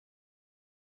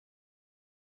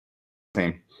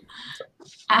Same.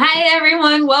 Hi,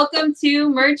 everyone. Welcome to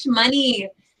Merch Money.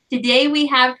 Today we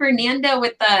have Fernando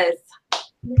with us.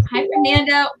 Hi,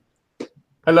 Fernando.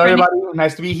 Hello, everybody.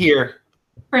 Nice to be here.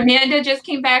 Fernando just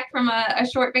came back from a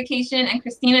short vacation, and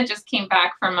Christina just came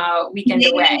back from a weekend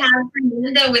away. Today we have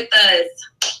Fernando with us.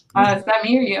 Is that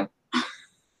me or you?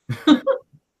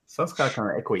 Sounds kind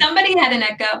of echoey. Somebody had an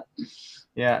echo.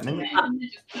 Yeah. Fernando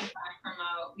just came back from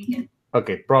a weekend.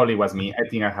 Okay, probably was me. I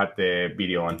think I had the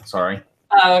video on. Sorry.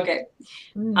 Oh, okay.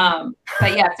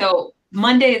 But yeah, so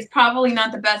Monday is probably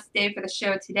not the best day for the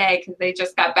show today because they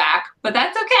just got back, but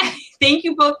that's okay. Thank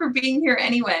you both for being here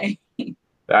anyway.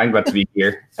 I'm glad to be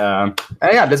here. Yeah,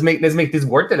 let's make this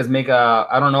worth it. Let's make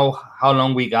I don't know how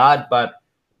long we got, but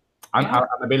I'm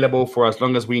available for as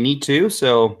long as we need to.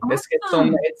 So let's get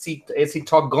some Etsy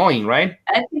talk going, right?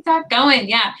 Etsy talk going,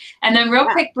 yeah. And then real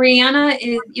quick, Brianna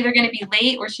is either going to be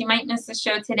late or she might miss the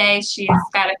show today. She's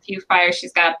got a few fires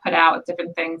she's got to put out with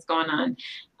different things going on.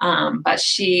 But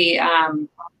she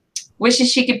wishes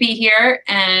she could be here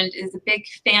and is a big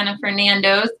fan of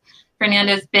Fernando's.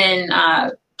 Fernando's been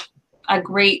a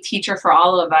great teacher for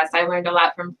all of us. I learned a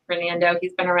lot from Fernando.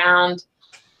 He's been around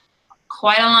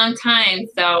quite a long time,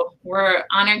 so we're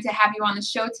honored to have you on the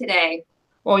show today.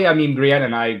 Well, yeah, I mean, Brianna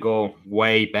and I go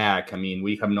way back. I mean,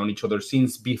 we have known each other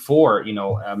since before,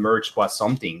 merch was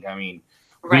something. I mean,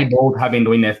 we both have been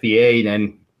doing FBA,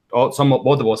 and both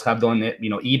of us have done it,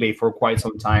 eBay for quite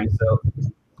some time. So,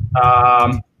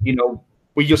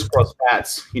 we just cross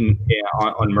paths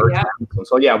on merch. Yeah.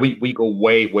 So yeah, we go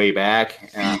way back.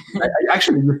 I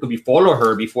actually used to follow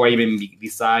her before I even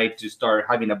decide to start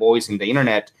having a voice in the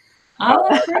internet. Oh,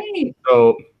 that's great.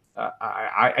 So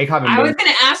I haven't. I was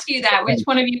going to ask you that. Which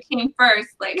one of you came first?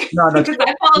 No, because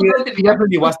I followed both of you.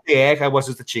 Definitely was the egg. I was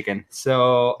just the chicken.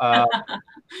 So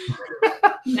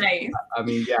nice. I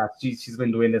mean, yeah, she's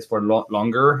been doing this for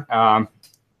longer. I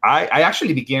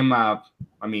actually became I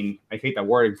hate that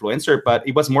word, influencer, but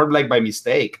it was more like by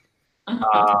mistake.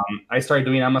 I started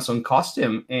doing Amazon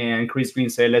custom, and Chris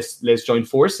Green said, let's join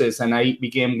forces. And I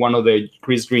became one of the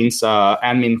Chris Green's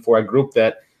admin for a group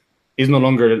that is no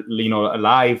longer,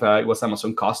 alive. It was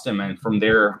Amazon custom. And from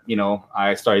there,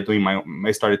 I started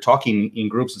I started talking in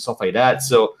groups and stuff like that.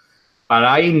 So, but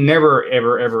I never,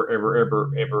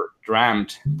 ever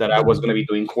dreamt that I was going to be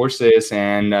doing courses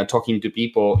and talking to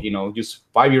people. Just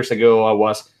 5 years ago, I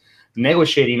was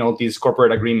negotiating all these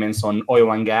corporate agreements on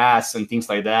oil and gas and things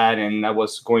like that. And I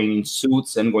was going in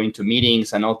suits and going to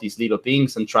meetings and all these little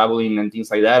things and traveling and things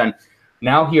like that. And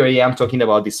now here I am talking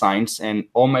about designs, and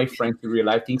all my friends in real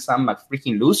life think I'm a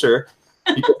freaking loser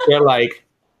because they're like,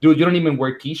 dude, you don't even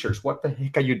wear t-shirts. What the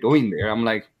heck are you doing there? I'm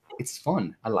like, it's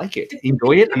fun. I like it.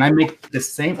 Enjoy it. And I make the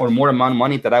same or more amount of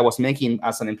money that I was making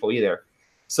as an employee there.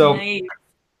 So nice.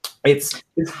 It's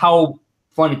how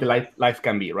funny the life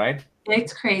can be, right?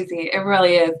 It's crazy. It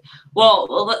really is. Well,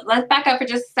 let's back up for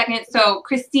just a second. So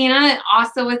Christina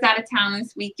also was out of town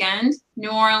this weekend,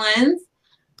 New Orleans.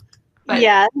 But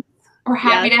yeah. We're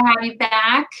happy to have you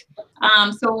back.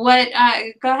 So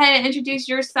go ahead and introduce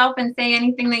yourself and say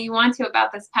anything that you want to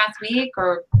about this past week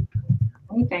or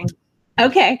anything.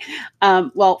 Okay.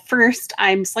 Well, first,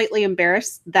 I'm slightly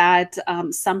embarrassed that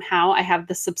somehow I have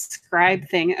the subscribe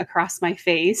thing across my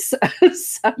face.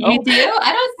 So, you do?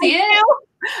 I don't see it.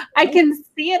 I can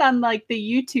see it on the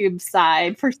YouTube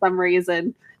side for some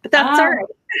reason, but that's all right.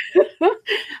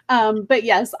 But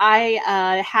yes,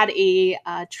 I had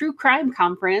a true crime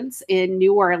conference in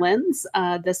New Orleans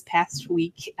this past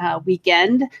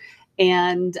weekend,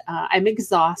 and I'm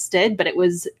exhausted, but it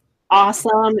was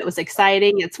awesome. It was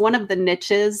exciting. It's one of the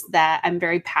niches that I'm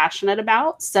very passionate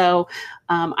about. So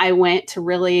I went to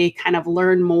really kind of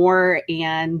learn more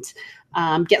and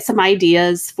get some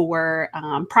ideas for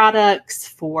products,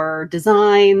 for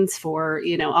designs, for,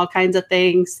 all kinds of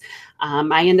things.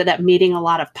 I ended up meeting a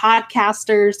lot of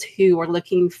podcasters who are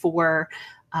looking for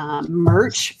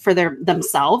merch for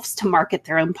themselves to market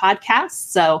their own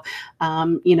podcasts. So,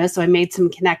 so I made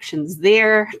some connections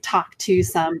there, talked to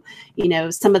some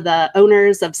of the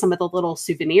owners of some of the little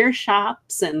souvenir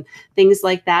shops and things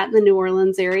like that in the New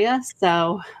Orleans area.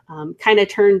 So kind of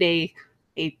turned a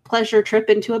pleasure trip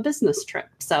into a business trip.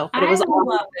 So but it was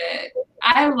love it.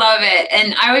 I love it.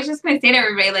 And I was just going to say to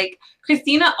everybody,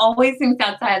 Christina always thinks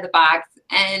outside of the box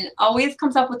and always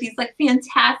comes up with these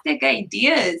fantastic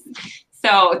ideas.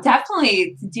 So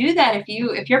definitely do that.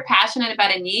 If you're passionate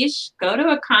about a niche, go to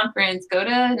a conference, go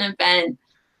to an event.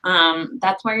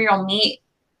 That's where you'll meet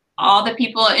all the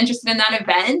people interested in that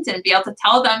event and be able to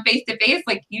tell them face to face,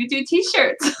 you do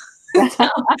t-shirts.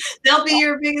 They'll be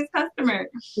your biggest customer.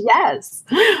 Yes.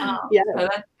 So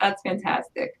that's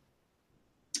fantastic.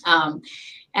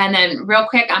 And then real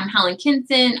quick, I'm Helen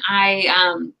Kinson.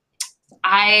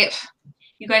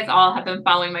 You guys all have been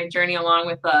following my journey along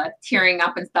with the tiering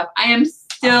up and stuff. I am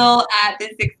still at the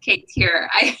 6K tier.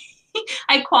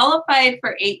 I qualified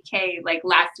for 8K like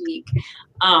last week.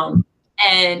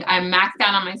 And I'm maxed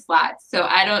out on my slots. So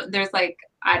I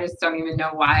just don't even know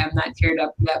why I'm not tiered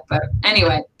up yet. But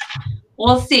anyway,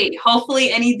 we'll see.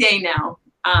 Hopefully any day now.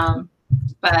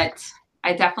 But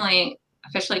I definitely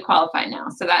officially qualified now.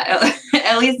 So that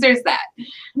at least there's that.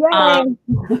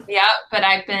 Yeah, but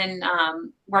I've been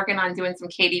working on doing some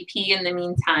KDP in the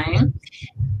meantime.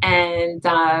 And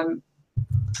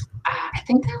I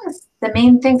think that was the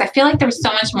main things. I feel like there was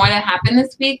so much more that happened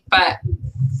this week, but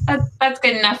that's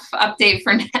good enough update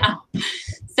for now.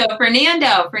 So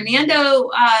Fernando,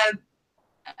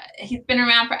 he's been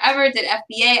around forever, did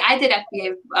FBA. I did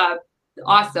FBA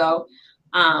also.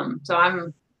 So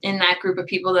I'm in that group of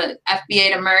people that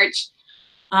FBA to merch.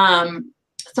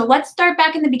 So let's start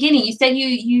back in the beginning. You said you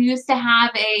used to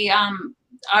have a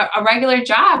regular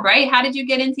job, right? How did you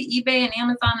get into eBay and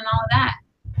Amazon and all of that?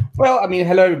 Well, I mean,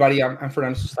 hello everybody. I'm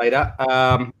Fernando Sustaida.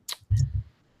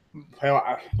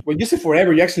 Well, when you say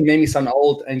forever, you actually made me sound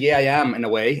old, and yeah, I am in a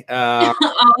way. Oh,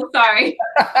 sorry.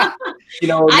 You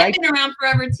know, I've been around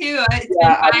forever too. It's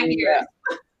been 5 years.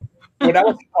 When I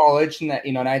was in college in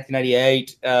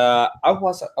 1998, I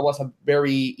was a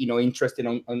very interested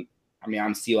on. I mean,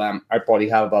 I probably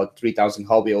have about 3,000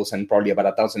 Hot Wheels and probably about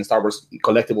 1,000 Star Wars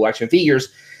collectible action figures,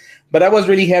 but I was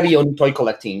really heavy on toy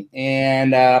collecting,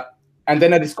 and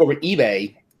then I discovered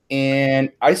eBay,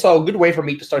 and I saw a good way for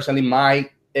me to start selling my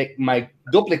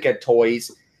duplicate toys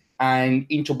and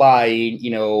into buying,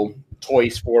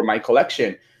 toys for my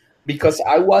collection, because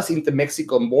I was in the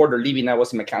Mexican border I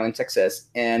was in McAllen, Texas,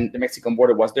 and the Mexican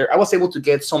border was there. I was able to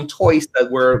get some toys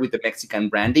that were with the Mexican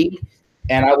branding,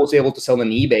 and I was able to sell them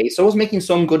on eBay. So I was making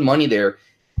some good money there.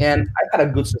 And I had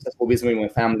a good, successful business with my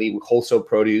family with wholesale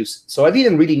produce. So I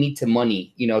didn't really need the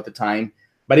money, at the time,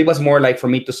 but it was more like for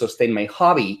me to sustain my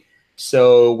hobby.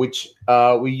 So, which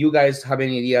when you guys have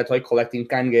any idea, toy collecting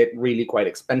can get really quite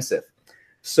expensive.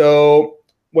 So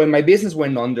when my business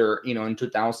went under, in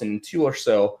 2002 or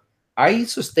so, I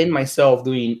sustained myself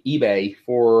doing eBay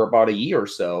for about a year or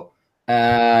so.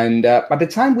 And at the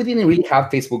time, we didn't really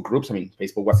have Facebook groups. I mean,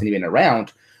 Facebook wasn't even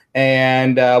around.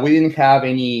 And we didn't have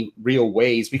any real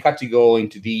ways. We had to go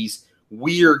into these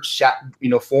weird chat,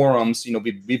 forums,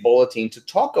 be bulletin to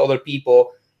talk to other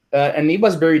people. And it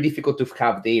was very difficult to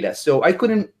have data. So I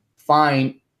couldn't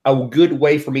find a good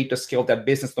way for me to scale that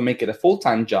business to make it a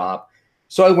full-time job.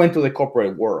 So I went to the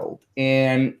corporate world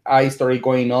and I started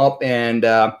going up, and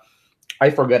I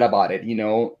forgot about it,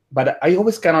 but I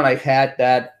always kind of like had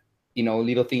that,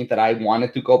 little thing that I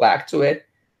wanted to go back to it.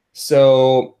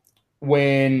 So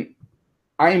when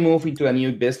I moved into a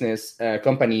new business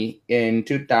company in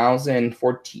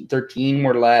 2014, 13,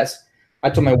 more or less, I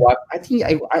told my wife, I think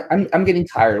I'm getting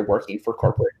tired of working for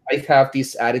corporate. I have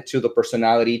this attitude of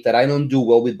personality that I don't do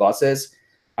well with bosses.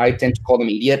 I tend to call them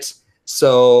idiots.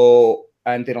 So,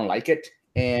 and they don't like it.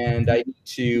 And I need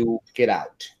to get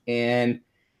out. And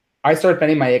I started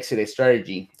planning my exit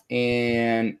strategy.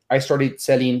 And I started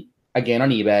selling again on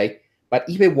eBay. But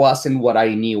eBay wasn't what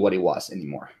I knew what it was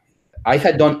anymore. I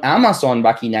had done Amazon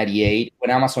back in 98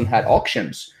 when Amazon had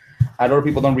auctions. A lot of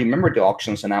people don't remember the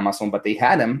auctions on Amazon, but they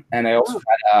had them. And I also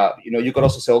had, you could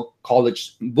also sell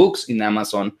college books in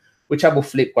Amazon, which I will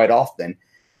flip quite often.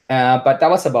 But that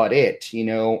was about it,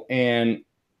 And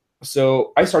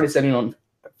so I started selling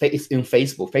in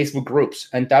Facebook groups.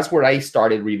 And that's where I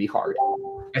started really hard.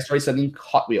 I started selling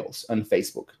Hot Wheels on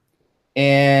Facebook.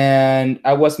 And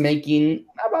I was making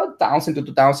about $1,000 to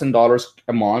 $2,000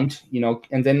 a month,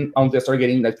 and then I started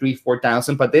getting like $3,000,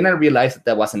 $4,000. But then I realized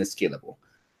that wasn't scalable.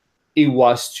 It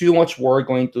was too much work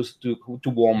going to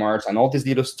Walmart and all these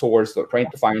little stores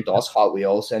trying to find those Hot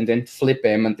Wheels and then flip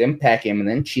them and then pack them and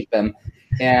then ship them.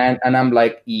 And I'm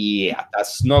like, yeah,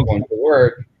 that's not going to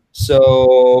work.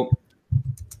 So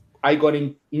I got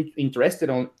interested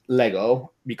on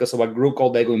Lego because of a group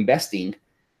called Lego Investing.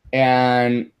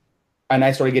 And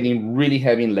I started getting really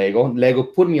heavy in Lego. Lego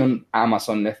put me on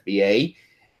Amazon FBA.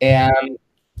 And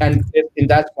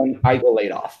that's when I got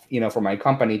laid off, from my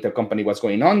company. The company was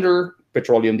going under.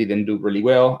 Petroleum didn't do really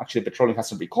well. Actually, petroleum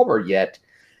hasn't recovered yet.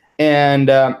 And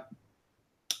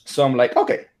so I'm like,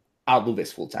 okay, I'll do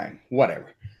this full time,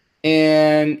 whatever.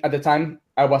 And at the time,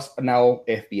 I was now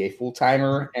FBA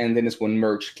full-timer. And then it's when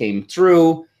merch came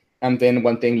through. And then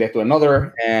one thing led to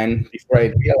another. And before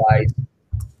I realized,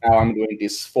 now I'm doing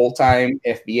this full-time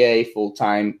FBA,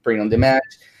 full-time print on demand.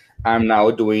 I'm now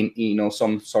doing,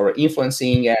 some sort of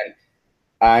influencing, and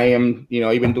I am,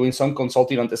 even doing some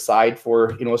consulting on the side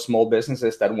for, small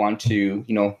businesses that want to,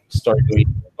 start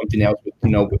doing something else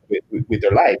with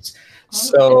their lives.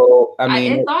 So, I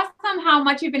mean, it's awesome how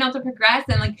much you've been able to progress.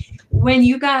 And like, when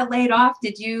you got laid off,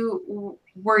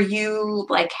 were you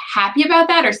like happy about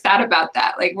that or sad about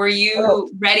that? Like, were you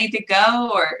ready to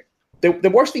go? Or the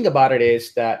worst thing about it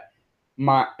is that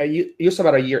just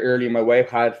about a year earlier, my wife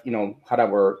had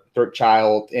our third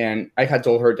child, and I had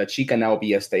told her that she can now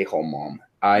be a stay-at-home mom.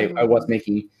 I was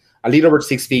making a little over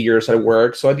 6 figures at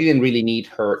work, so I didn't really need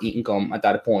her income at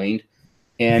that point.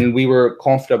 And we were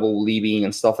comfortable living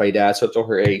and stuff like that. So I told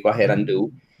her, hey, go ahead and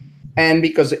do. And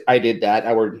because I did that,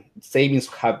 our savings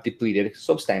have depleted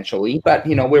substantially, but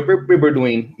we were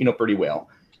doing pretty well.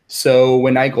 So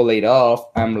when I got laid off,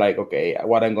 I'm like, okay,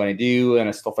 what I'm going to do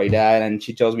and stuff like that. And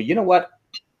she tells me, you know what?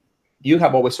 You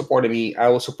have always supported me. I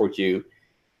will support you.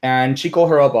 And she called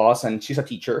her boss, and she's a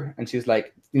teacher. And she's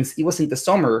like, since it was in the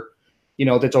summer, they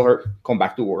told her come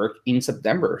back to work in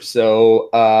September. So,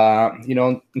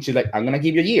 and she's like, I'm going to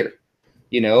give you a year.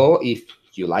 If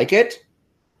you like it,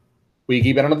 we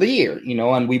give it another year,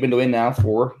 and we've been doing now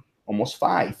for almost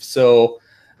 5. So,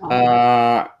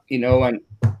 and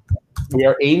we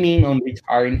are aiming on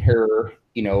retiring her,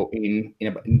 in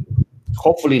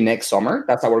hopefully next summer.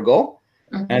 That's our goal.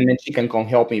 Mm-hmm. And then she can come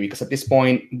help me, because at this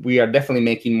point we are definitely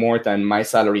making more than my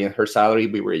salary and her salary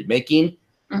we were making.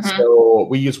 Mm-hmm. So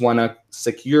we just want to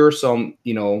secure some,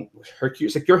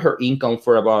 secure her income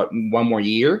for about 1 more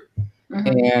year.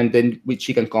 Mm-hmm. And then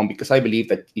she can come, because I believe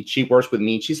that if she works with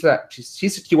me, she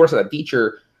works as a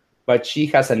teacher, but she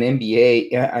has an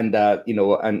MBA and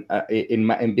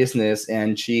in business,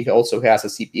 and she also has a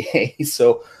CPA.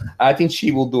 So I think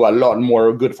she will do a lot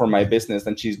more good for my business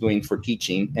than she's doing for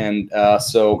teaching. And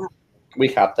so we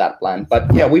have that plan.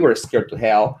 But yeah, we were scared to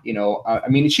hell. I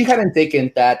mean, if she hadn't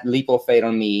taken that leap of faith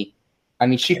on me,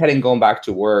 and if she hadn't gone back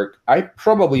to work, I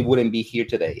probably wouldn't be here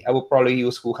today. I would probably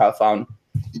have found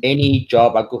any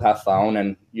job I could have found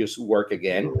and just work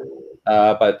again.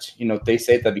 But they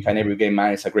say that behind every great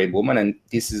man is a great woman, and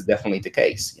this is definitely the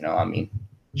case. I mean,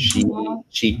 she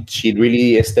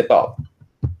really stepped up.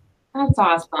 That's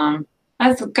awesome.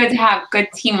 That's good to have good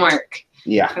teamwork.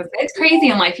 Yeah, it's crazy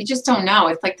in life. You just don't know.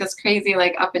 It's like this crazy,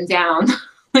 like up and down,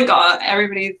 like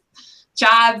everybody's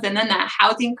jobs, and then that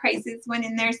housing crisis went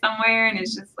in there somewhere, and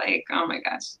it's just like, oh my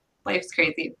gosh, life's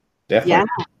crazy. Definitely.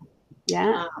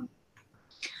 Yeah.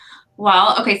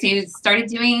 Well, okay, so you started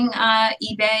doing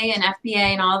eBay and FBA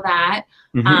and all that.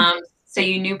 Mm-hmm. So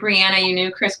you knew Brianna, you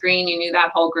knew Chris Green, you knew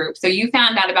that whole group. So you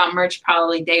found out about Merch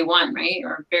probably day one, right?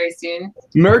 Or very soon?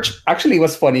 Merch actually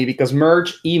was funny, because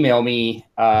Merch emailed me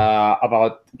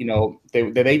about,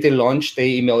 the day they launched,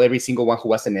 they emailed every single one who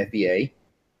was an FBA.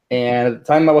 And at the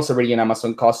time I was already in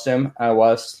Amazon Custom. I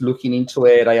was looking into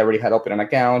it. I already had opened an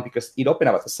account because it opened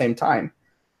up at the same time.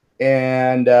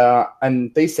 And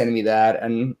they sent me that,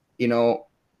 and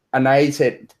and I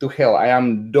said, to hell,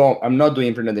 I'm not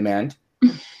doing print on demand,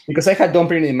 because I had done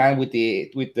print on demand with the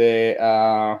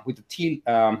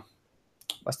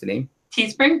what's the name?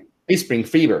 Teespring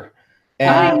Fever.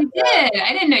 And, you did.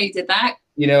 I didn't know you did that.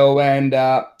 And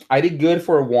I did good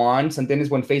for once, and then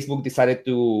it's when Facebook decided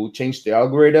to change the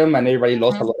algorithm, and everybody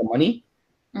lost a lot of money.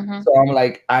 Mm-hmm. So I'm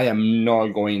like, I am not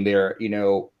going there,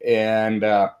 and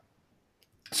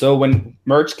so when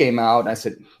Merch came out, I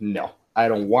said, no, I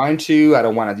don't want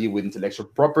to deal with intellectual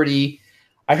property.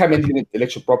 I have been dealing with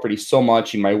intellectual property so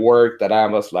much in my work that I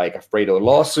was like afraid of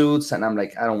lawsuits, and I'm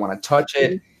like, I don't want to touch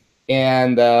it.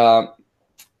 And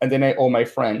then all my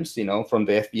friends, from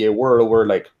the FBA world were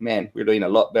like, man, we're doing a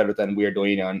lot better than we're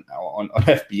doing on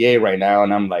FBA right now.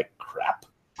 And I'm like, crap.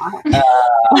 I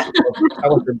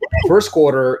was the first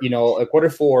quarter, quarter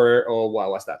 4, or what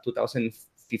was that,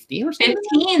 2015 or something?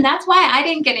 15. That's why I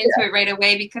didn't get into it right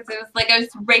away, because it was like I was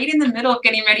right in the middle of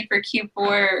getting ready for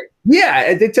Q4.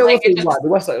 Yeah, they tell us it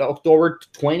was like October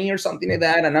 20 or something like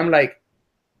that, and I'm like,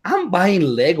 I'm buying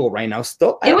Lego right now.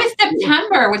 Still, it was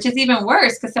September, which is even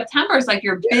worse, because September is like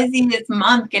your busiest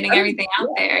month getting everything out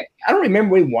there. I don't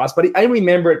remember what it was, but I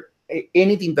remember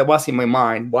anything that was in my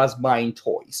mind was buying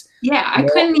toys. Yeah, I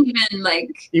couldn't even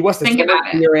it was think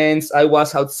about clearance. I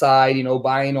was outside,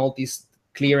 buying all these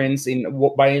clearance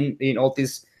buying in all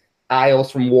these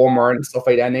aisles from Walmart and stuff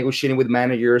like that, negotiating with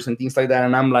managers and things like that.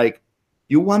 And I'm like,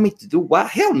 you want me to do what?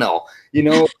 Hell no.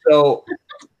 So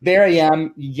there I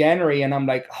am in January, and I'm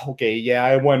like, okay, yeah,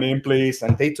 I want in place.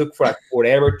 And they took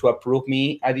forever to approve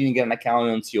me. I didn't get an account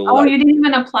until you didn't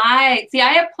even apply. See,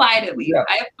 I applied at least.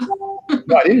 Yeah.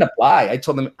 No, I didn't apply. I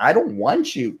told them, I don't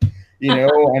want you,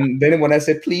 and then when I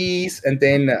said please, and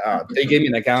then they gave me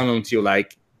an account until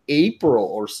like April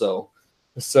or so.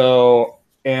 So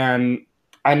and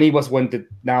it was when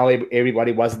now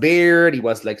everybody was there. It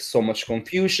was like so much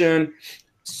confusion,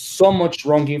 so much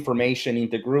wrong information in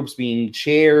the groups being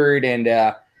shared, and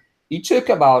it took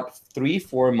about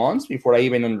 3-4 months before I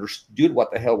even understood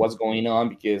what the hell was going on,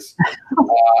 because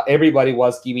everybody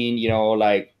was giving,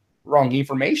 like wrong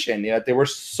information. There were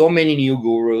so many new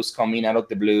gurus coming out of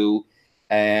the blue,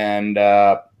 and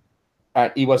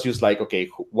it was just like, okay,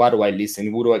 what do I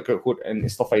listen? Who do I, and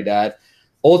stuff like that.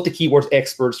 All the keywords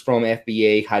experts from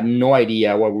FBA had no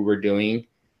idea what we were doing,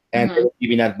 and they were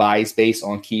giving advice based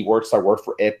on keywords that work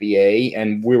for FBA,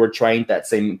 and we were trying that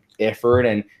same effort,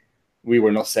 and we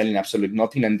were not selling absolutely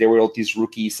nothing, and there were all these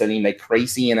rookies selling like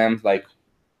crazy, and I'm like,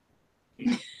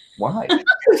 why? Like,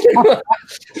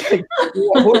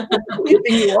 what was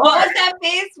that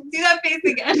face? Do that face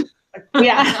again.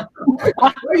 Yeah.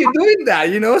 Why are you doing that?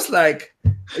 It's like,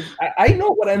 I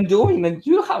know what I'm doing, and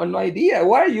you have no idea.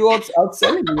 Why are you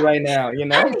outselling me right now?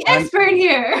 I'm the expert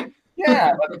here.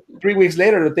 Yeah, but 3 weeks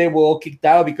later, they were all kicked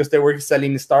out because they were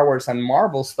selling Star Wars and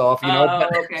Marvel stuff. Oh,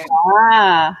 okay.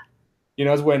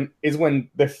 It's when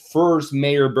the first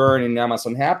major burn in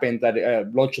Amazon happened that a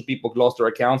bunch of people lost their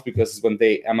accounts, because it's when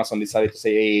Amazon decided to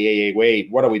say, hey, wait,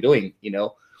 what are we doing?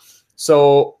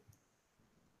 So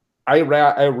I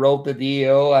wrote the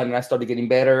deal, and I started getting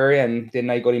better, and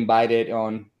then I got invited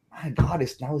on. My God,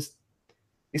 it's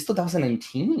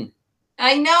 2019.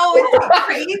 I know, it's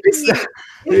crazy.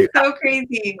 It's so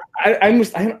crazy.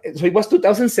 So it was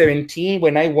 2017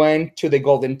 when I went to the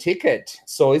Golden Ticket.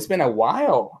 So it's been a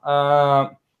while.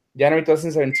 January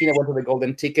 2017, I went to the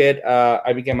Golden Ticket.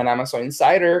 I became an Amazon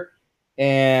insider,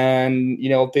 and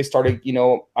they started.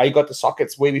 I got the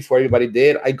sockets way before everybody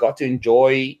did. I got to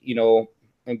enjoy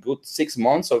a good 6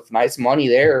 months of nice money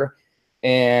there,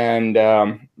 and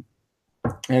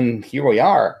here we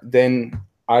are. Then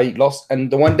I lost,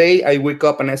 and the one day I wake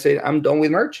up and I say, I'm done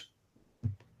with merch.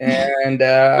 And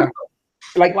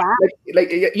like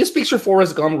just picture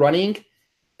Forrest Gump running,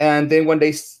 and then one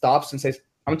day stops and says,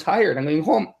 I'm tired, I'm going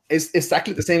home. It's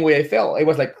exactly the same way I felt. It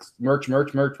was like merch.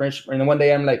 And then one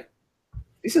day I'm like,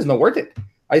 this is not worth it.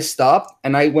 I stopped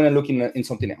and I went and looked in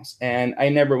something else, and I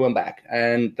never went back.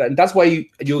 And that's why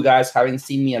you guys haven't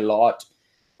seen me a lot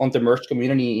on the merch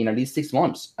community in at least 6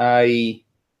 months. I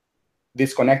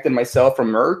disconnected myself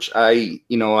from merch. I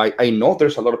know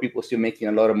there's a lot of people still making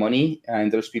a lot of money,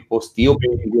 and there's people still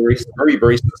being very, very,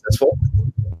 very successful.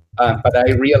 But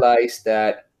I realized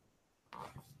that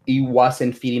it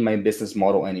wasn't fitting my business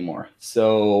model anymore.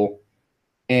 So,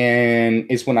 and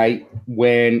it's when I've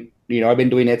been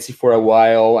doing Etsy for a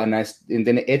while, and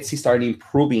then Etsy started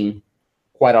improving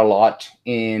quite a lot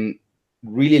in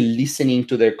really listening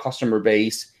to their customer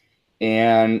base.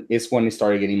 And it's when it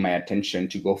started getting my attention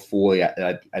to go fully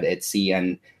at Etsy,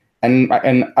 and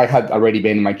I had already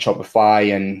been in my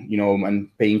Shopify, and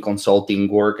paying consulting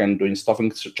work and doing stuff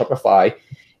in Shopify.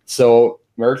 So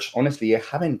merch, honestly, I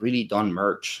haven't really done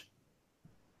merch.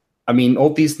 I mean,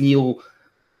 all these new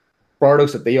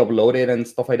products that they uploaded and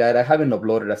stuff like that, I haven't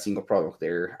uploaded a single product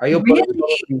there. I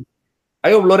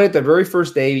uploaded the very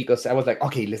first day because I was like,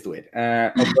 okay, let's do it.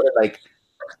 I uploaded like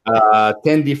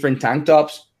 10 different tank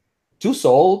tops. 2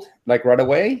 sold like right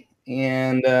away,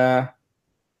 and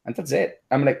that's it.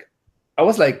 I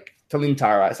was like telling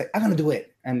Tara, I was like, I'm gonna do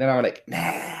it, and then I'm like,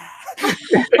 nah,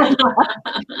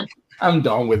 I'm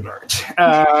done with merch.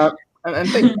 I'm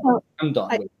done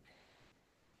with it.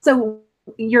 So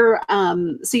your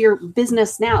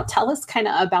business now, tell us kind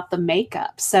of about the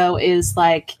makeup. So is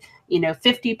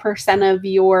 50% of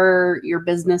your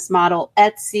business model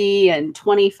Etsy, and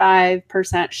 25%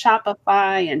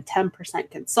 Shopify, and 10%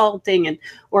 consulting,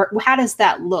 or how does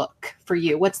that look for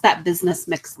you? What's that business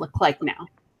mix look like now?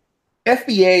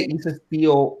 FBA is a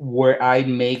deal where I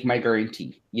make my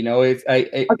guarantee.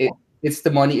 It's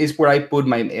the money is where I put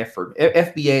my effort.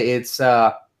 FBA, it's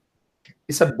a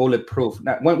bulletproof.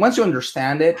 Now, once you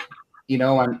understand it,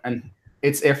 and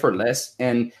it's effortless,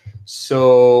 and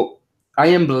so I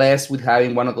am blessed with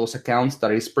having one of those accounts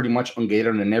that is pretty much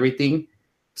ungated and everything.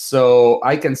 So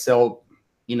I can sell,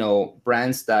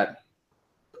 brands that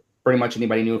pretty much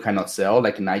anybody new cannot sell,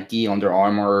 like Nike, Under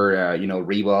Armour,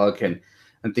 Reebok, and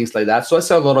things like that. So I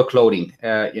sell a lot of clothing.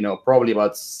 Probably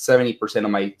about 70%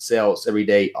 of my sales every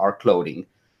day are clothing,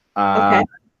 and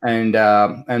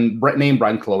name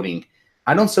brand clothing.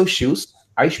 I don't sell shoes.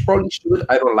 I probably should.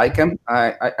 I don't like them.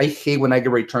 I hate when I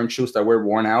get returned shoes that were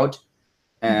worn out.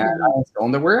 And I don't sell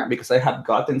underwear because I have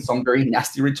gotten some very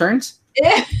nasty returns.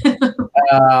 And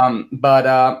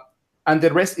the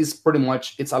rest is pretty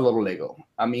much, it's a lot of Lego.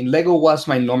 I mean, Lego was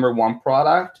my number one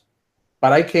product.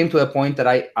 but I came to a point that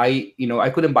I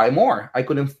couldn't buy more. I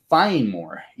couldn't find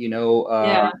more.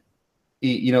 I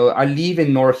live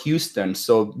in North Houston,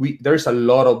 so there's a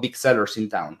lot of big sellers in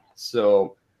town.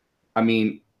 So, I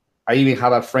mean, I even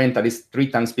have a friend that is 3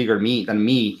 times bigger than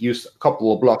me, just a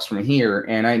couple of blocks from here,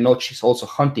 and I know she's also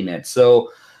hunting it.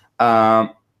 So,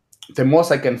 the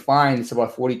most I can find is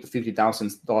about $40,000 to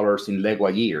 $50,000 in Lego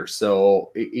a year.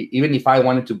 So, even if I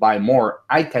wanted to buy more,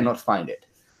 I cannot find it.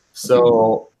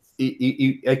 So,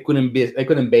 I couldn't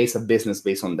base a business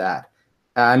based on that.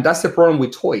 And that's the problem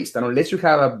with toys. And unless you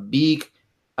have a big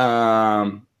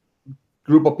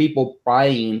group of people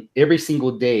buying every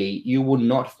single day, you will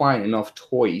not find enough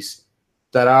toys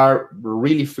that are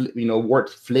really,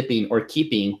 worth flipping or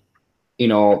keeping.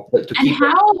 How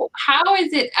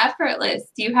is it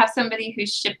effortless? Do you have somebody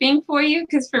who's shipping for you?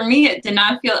 Because for me, it did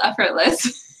not feel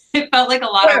effortless. It felt like a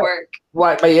lot of work.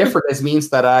 Well, by effortless means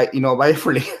that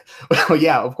well,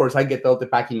 yeah, of course, I get out the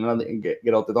packing and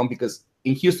get out the dump, because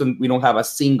in Houston, we don't have a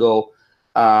single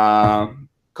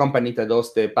company that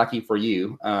does the packing for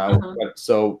you.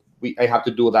 So I have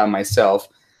to do that myself.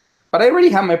 But I already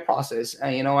have my process,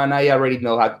 and I already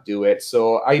know how to do it.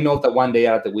 So I know that one day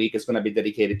out of the week is going to be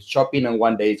dedicated to shopping, and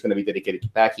one day it's going to be dedicated to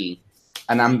packing,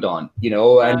 and I'm done.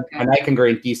 And I can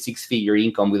guarantee 6-figure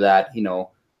income with that.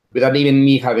 Without even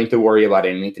me having to worry about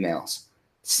anything else.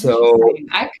 So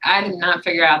I did not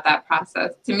figure out that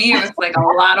process. To me, it was like a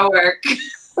lot of work.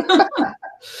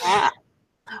 Yeah.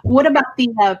 What about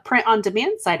the print on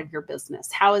demand side of your business?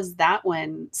 How is that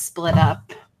one split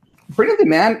up? Print on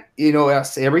demand,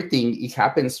 as everything, it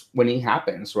happens when it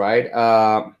happens, right?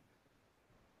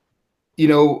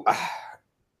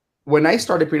 When I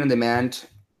started print on demand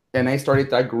and I started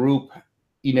that group,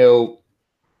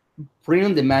 print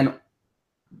on demand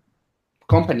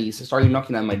companies started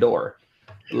knocking on my door,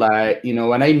 and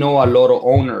I know a lot of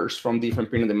owners from different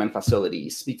print on demand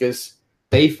facilities, because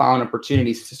they found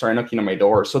opportunities to start knocking on my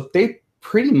door. So they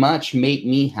pretty much made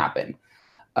me happen.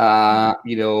 Like,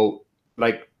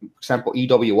 for example,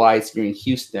 EWI is here in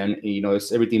Houston.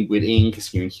 It's everything with ink is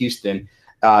here in Houston.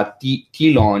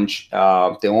 T-Launch,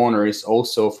 the owner is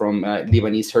also from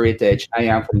Lebanese heritage. I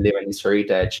am from Lebanese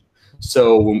heritage.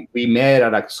 So we met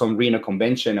at some Reno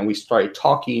convention, and we started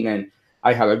talking, and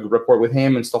I have a good rapport with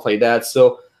him and stuff like that.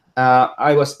 So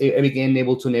I began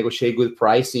able to negotiate good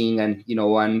pricing, and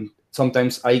and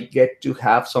sometimes I get to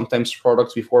have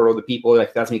products before other people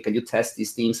like ask me, can you test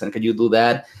these things and can you do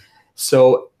that?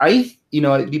 So I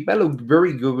developed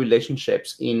very good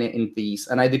relationships in these,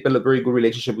 and I developed very good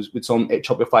relationships with some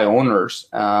Shopify owners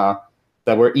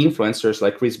that were influencers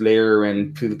like Chris Blair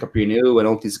and Philip Caprino and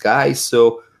all these guys.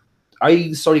 So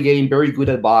I started getting very good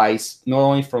advice, not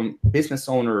only from business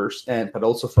owners, but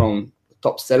also from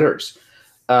top sellers.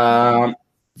 And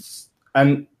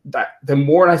the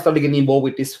more I started getting involved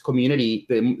with this community,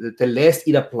 the less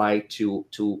it applied to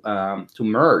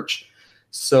merge.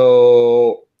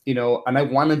 So, and I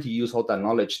wanted to use all that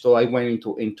knowledge. So I went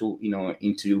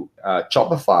into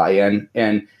Shopify.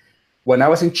 And when I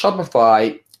was in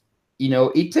Shopify,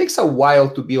 it takes a while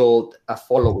to build a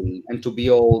following and to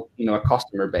build, a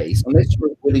customer base, unless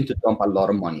you're willing to dump a lot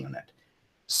of money on it.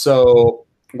 So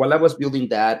while I was building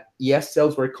that, yes,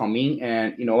 sales were coming,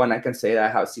 and and I can say that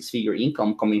I have 6-figure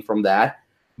income coming from that.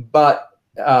 But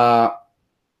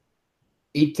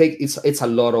it's a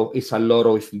lot of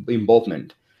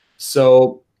involvement.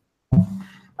 So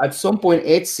at some point,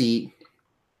 Etsy,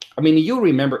 you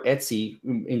remember Etsy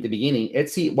in the beginning.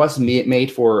 Etsy was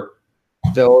made for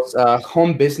those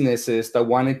home businesses that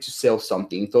wanted to sell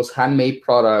something, those handmade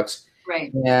products,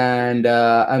 right? And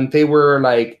they were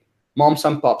like moms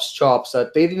and pops shops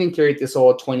that they didn't carry this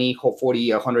all 20,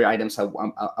 40, 100 items a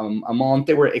month.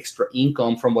 They were extra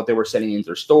income from what they were selling in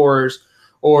their stores,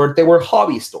 or they were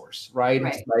hobby stores, right?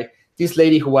 It's like this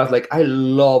lady who was like, I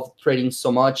love threading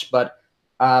so much, but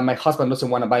my husband doesn't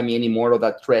want to buy me any more of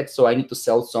that thread, so I need to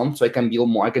sell some so I can build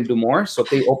more. I can do more. So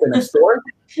they open a store.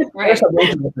 There's a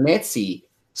version of Etsy.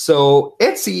 So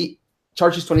Etsy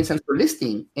charges 20 cents per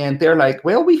listing, and they're like,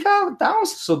 well, we have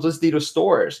thousands of those little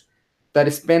stores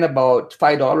that spend about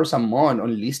 $5 a month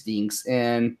on listings,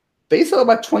 and they sell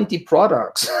about 20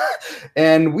 products.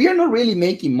 And we are not really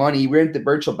making money. We're in the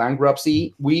verge of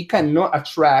bankruptcy. We cannot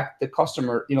attract the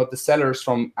customer, the sellers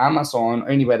from Amazon or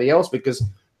anybody else, because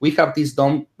we have this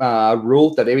dumb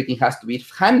rule that everything has to be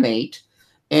handmade.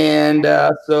 And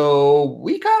so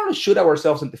we kind of shoot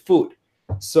ourselves in the foot.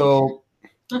 So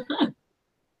the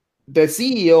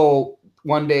CEO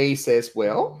one day says,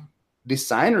 well,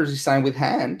 designers design with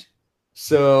hand.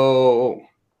 So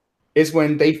it's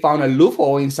when they found a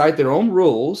loophole inside their own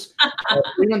rules.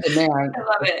 On demand, I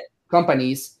love it.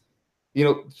 Companies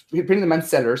print-on-demand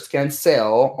sellers can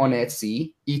sell on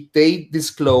Etsy if they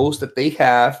disclose that they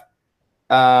have,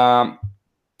 a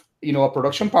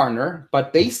production partner,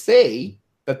 but they say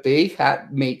that they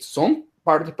had made some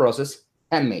part of the process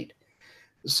handmade.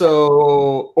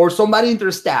 So, or somebody in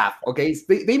their staff, okay?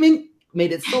 They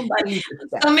made it somebody in their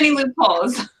staff. So many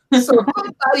loopholes. So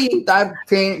somebody in that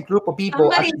group of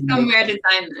people. Somebody somewhere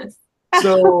designed this.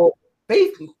 So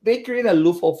they created a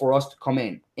loophole for us to come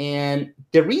in. And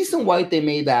the reason why they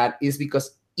made that is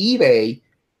because eBay,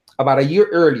 about a year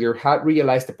earlier, had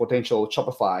realized the potential of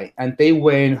Shopify, and they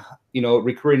went,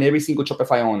 recruiting every single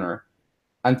Shopify owner,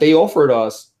 and they offered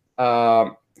us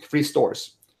free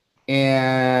stores.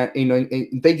 And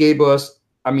they gave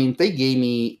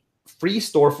me free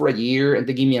store for a year, and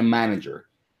they gave me a manager.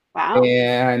 Wow.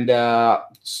 And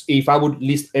if I would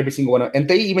list every single one, and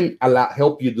they even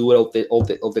help you do all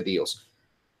the deals.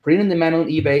 Print on demand on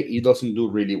eBay, it doesn't do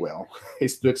really well.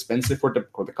 It's too expensive for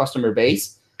the customer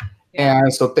base.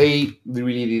 And so they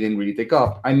really didn't really take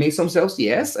off. I made some sales,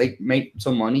 yes. I made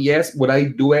some money, yes. Would I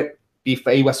do it if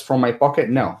it was from my pocket?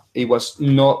 No. It was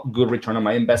not good return on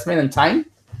my investment and time.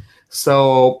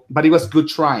 So, but it was good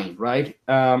trying, right?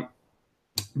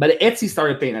 But Etsy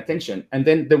started paying attention. And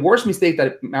then the worst mistake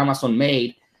that Amazon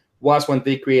made was when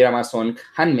they created Amazon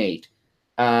Handmade.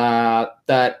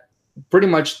 That pretty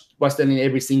much was telling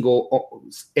every single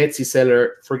Etsy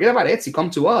seller, forget about Etsy, come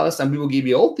to us and we will give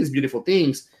you all these beautiful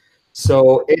things.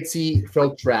 So Etsy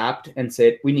felt trapped and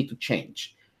said, we need to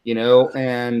change,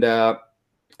 and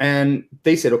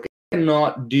they said, okay, we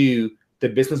cannot do the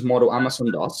business model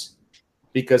Amazon does,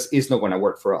 because it's not going to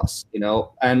work for us,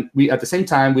 and we, at the same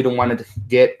time, we don't want to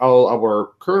get all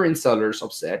our current sellers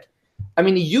upset. I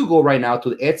mean, you go right now to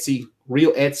the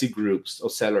real Etsy groups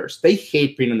of sellers, they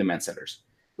hate print-on-demand sellers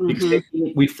because they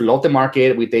think we flood the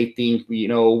market. They think, we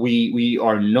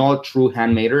are not true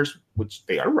handmaders, which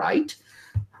they are right.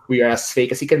 We are as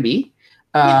fake as it can be,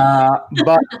 but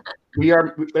we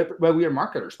are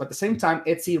marketers. But at the same time,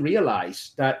 Etsy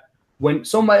realized that when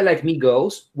somebody like me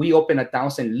goes, we open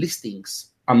 1,000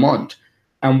 listings a month,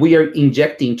 and we are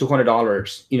injecting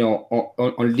 $200,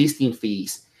 on listing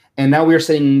fees. And now we are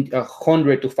selling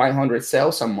 100 to 500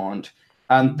 sales a month,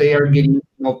 and they are getting,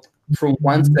 from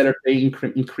one seller, they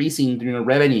increasing,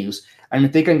 revenues. And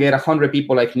if they can get 100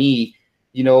 people like me,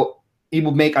 it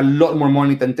would make a lot more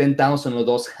money than 10,000 of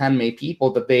those handmade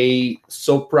people that they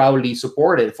so proudly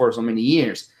supported for so many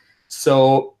years.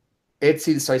 So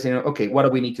Etsy started saying, okay, what do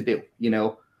we need to do?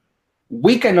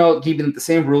 We cannot give them the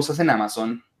same rules as an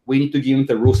Amazon. We need to give them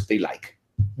the rules that they like.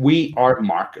 We are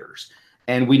marketers,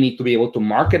 and we need to be able to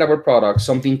market our product,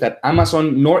 something that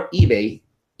Amazon nor eBay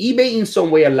in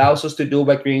some way allows us to do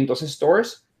by creating those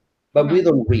stores, but we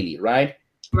don't really, right?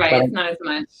 Right, but, it's not as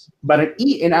much. But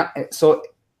so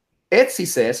Etsy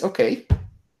says, okay,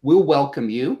 we'll welcome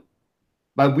you,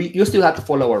 but you still have to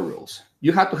follow our rules.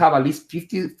 You have to have at least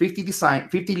 50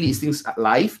 listings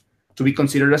live to be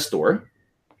considered a store.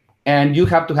 And you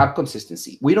have to have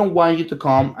consistency. We don't want you to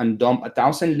come and dump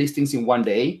 1,000 listings in one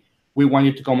day. We want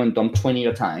you to come and dump 20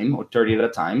 at a time or 30 at a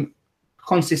time.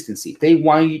 Consistency. They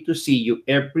want you to see you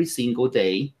every single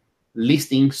day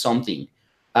listing something.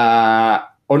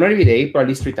 Or not every day, but at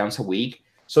least 3 times a week.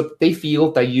 So they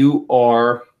feel that you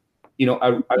are,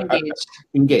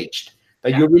 engaged.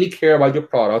 That you really care about your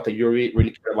product, that you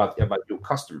really care about your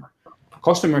customer.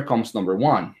 Customer comes number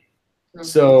one.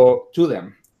 So to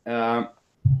them,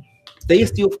 they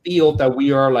still feel that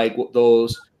we are like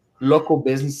those local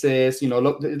businesses,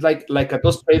 like at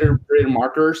those trader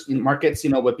markets,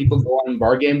 where people go and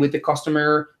bargain with the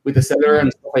customer, with the seller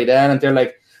and stuff like that. And they're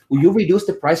like, will you reduce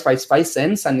the price by 5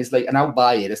 cents? And it's like, and I'll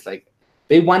buy it. It's like,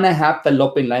 they want to have the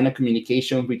open line of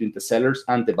communication between the sellers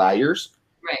and the buyers.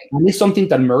 Right. And it's something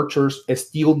that merchants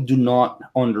still do not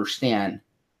understand.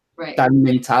 Right. That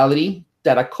mentality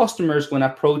that a customer is going to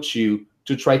approach you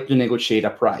to try to negotiate a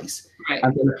price. Right.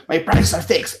 And like, my prices are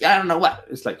fixed. I don't know what.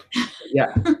 It's like,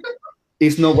 yeah,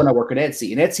 it's not going to work on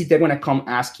Etsy. And Etsy, they're going to come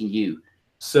asking you.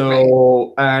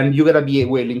 So, and you got to be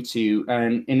willing to.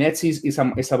 And in Etsy,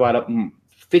 it's about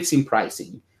fixing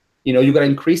pricing. You got to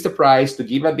increase the price to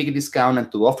give a big discount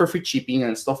and to offer free shipping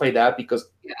and stuff like that, because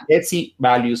Etsy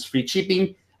values free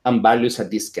shipping and values a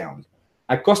discount.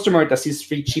 A customer that sees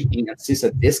free shipping and sees a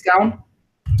discount,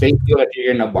 they feel that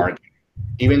you're in a bargain.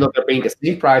 Even though they're paying the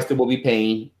same price they will be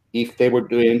paying if they were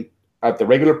doing at the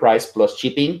regular price plus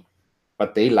shipping,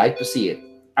 but they like to see it.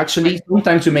 Actually,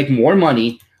 sometimes you make more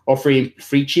money offering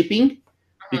free shipping,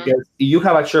 because if you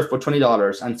have a shirt for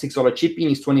 $20 and $6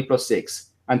 shipping is 20 plus 6.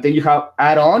 And then you have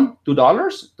add on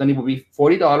 $2, then it will be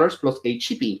 $40 plus 8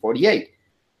 shipping, 48.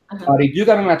 But if you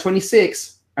got them at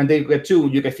 26, and they get 2,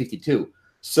 you get 52.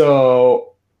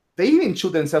 So they even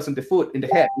shoot themselves in the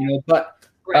head, but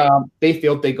they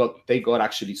felt they got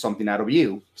actually something out of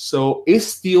you. So it's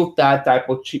still that type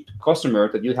of cheap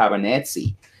customer that you have on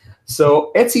Etsy.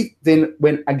 So Etsy then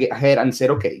went ahead and said,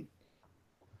 okay,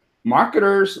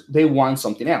 marketers, they want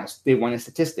something else. They want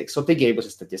statistics. So they gave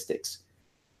us statistics.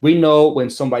 We know when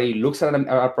somebody looks at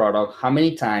a product, how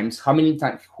many times,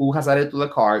 who has added to the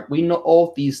cart. We know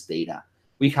all these data.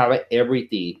 We have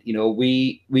everything.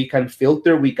 We can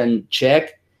filter, we can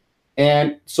check.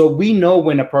 And so we know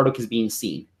when a product is being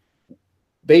seen.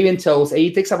 They even tell us, hey,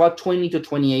 it takes about 20 to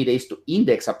 28 days to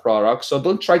index a product. So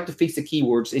don't try to fix the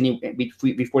keywords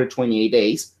before the 28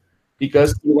 days,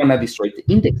 because you want to destroy the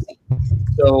indexing.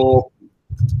 So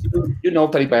you know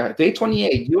that by day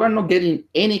 28, you are not getting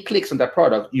any clicks on that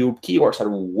product. Your keywords are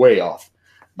way off,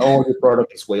 or the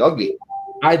product is way ugly.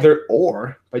 Either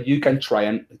or, but you can try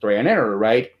and error,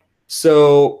 right?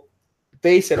 So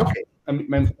they said, okay, and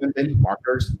then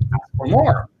marketers asked for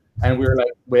more. And we were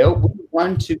like, well, we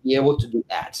want to be able to do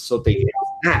ads. So they gave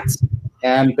us ads.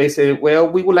 And they said, well,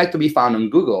 we would like to be found on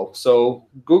Google. So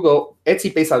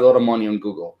Etsy pays a lot of money on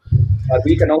Google. But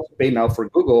we can also pay now for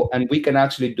Google, and we can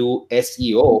actually do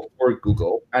SEO for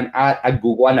Google and add a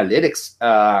Google Analytics,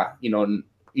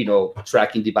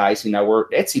 tracking device in our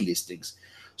Etsy listings.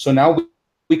 So now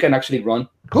we can actually run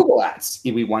Google ads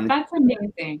if we want. That's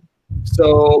amazing.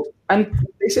 So, and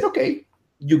they said, okay,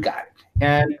 you got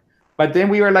it. But then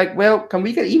we were like, well, can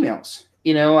we get emails?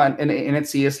 And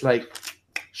Etsy is like,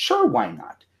 sure, why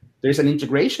not? There's an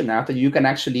integration now that you can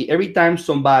actually, every time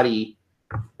somebody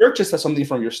purchases something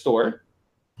from your store,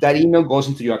 that email goes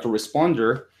into your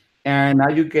autoresponder, and now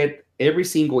you get every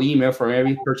single email from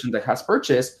every person that has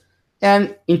purchased.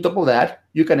 And on top of that,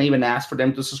 you can even ask for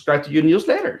them to subscribe to your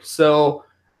newsletter. So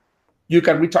you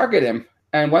can retarget them.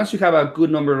 And once you have a good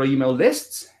number of email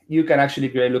lists, you can actually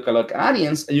create a lookalike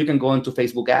audience, and you can go into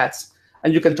Facebook ads,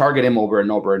 and you can target them over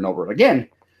and over and over again.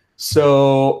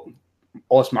 So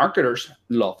us marketers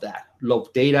love that.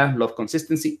 Love data, love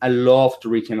consistency. I love to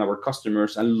retain our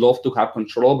customers. I love to have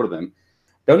control over them.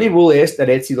 The only rule is that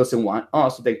Etsy doesn't want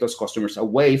us to take those customers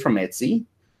away from Etsy.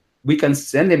 We can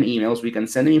send them emails, we can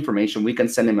send them information, we can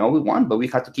send them all we want, but we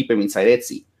have to keep them inside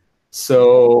Etsy.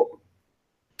 So,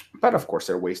 but of course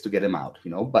there are ways to get them out,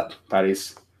 but that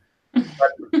is,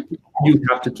 you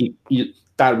have to keep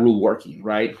that rule working,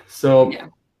 right? So, yeah.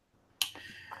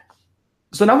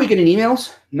 So now we're getting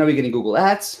emails, now we're getting Google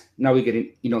ads, now we're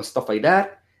getting, stuff like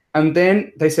that. And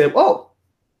then they said, oh,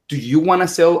 do you want to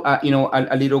sell,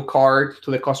 a little card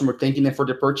to the customer thanking them for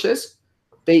the purchase?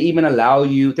 They even allow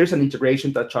you, there's an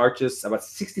integration that charges about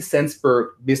 60 cents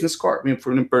per business card,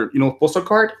 per postal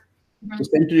card, to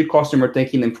send to your customer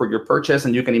thanking them for your purchase,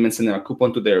 and you can even send them a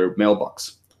coupon to their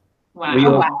mailbox.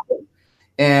 Wow.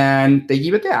 And they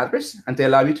give it the address, and they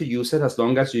allow you to use it as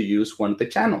long as you use one of the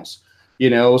channels.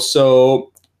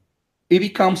 So it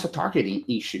becomes a targeting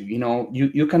issue.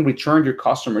 You can return your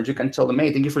customers. You can tell them,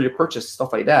 hey, thank you for your purchase,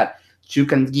 stuff like that. You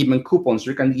can give them coupons.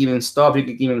 You can give them stuff. You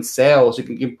can give them sales. You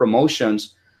can give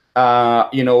promotions.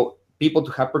 People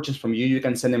to have purchased from you, you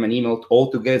can send them an email all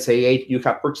together, say, hey, you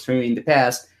have purchased from me in the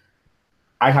past.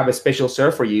 I have a special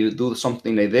sale for you. Do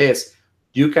something like this.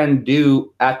 You can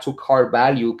do add to cart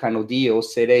value kind of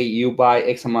deals. Say, hey, you buy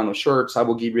X amount of shirts, I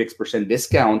will give you X%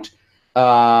 discount.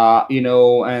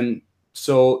 And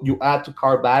so you add to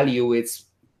cart value. It's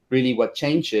really what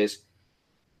changes.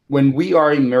 When we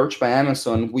are in Merch by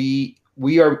Amazon, we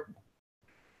are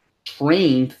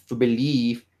trained to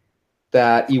believe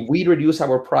that if we reduce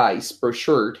our price per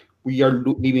shirt, we are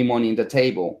leaving money on the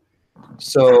table.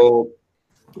 So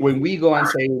when we go and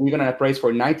say we're gonna price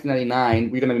for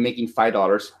 $19.99, we're gonna be making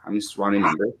 $5. I'm just running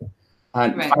numbers,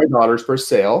 and $5 per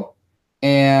sale.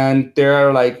 And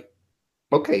they're like,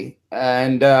 okay,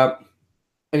 and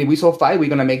if we sell 5, we're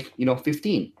gonna make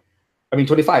 15. I mean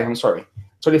 25. I'm sorry,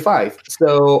 25.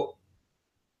 So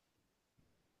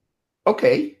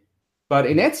okay, but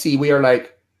in Etsy we are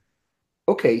like,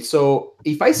 okay, so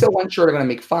if I sell 1 shirt, I'm gonna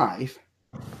make 5.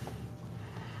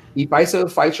 If I sell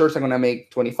 5 shirts, I'm gonna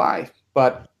make 25.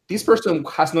 But this person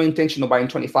has no intention of buying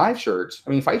 25 shirts. I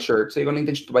mean 5 shirts. They're gonna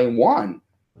intention to buying 1,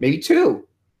 maybe 2.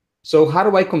 So how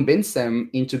do I convince them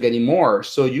into getting more?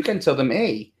 So you can tell them,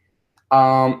 hey,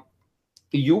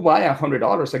 you buy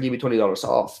 $100, I give you $20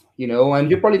 off, and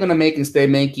you're probably gonna make, instead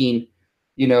of making,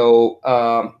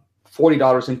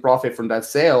 $40 in profit from that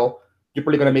sale, you're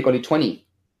probably gonna make only 20.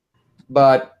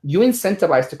 But you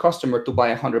incentivize the customer to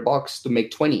buy $100 to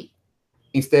make 20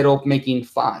 instead of making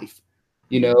 5,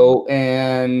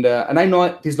 and I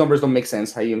know these numbers don't make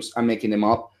sense. I'm making them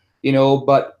up,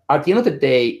 But at the end of the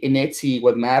day, in Etsy,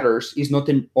 what matters is not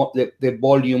the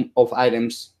volume of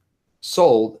items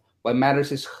sold. What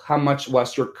matters is how much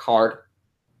was your cart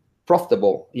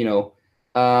profitable.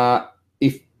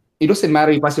 If it doesn't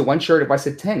matter if I sell one shirt, if I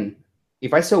sell 10.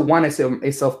 If I sell one, I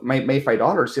made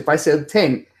 $5. If I sell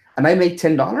 10 and I make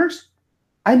 $10,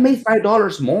 I made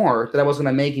 $5 more than I was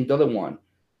gonna make in the other one.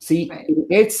 See, right.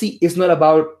 Etsy is not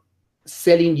about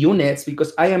selling units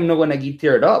because I am not gonna get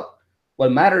teared up.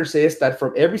 What matters is that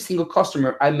from every single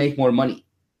customer, I make more money.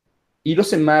 It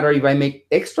doesn't matter if I make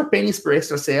extra pennies per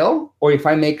extra sale or if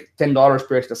I make $10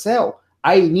 per extra sale.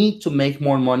 I need to make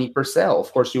more money per sale.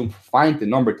 Of course, you find the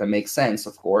number that makes sense,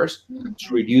 of course,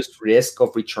 to reduce risk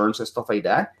of returns and stuff like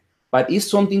that. But it's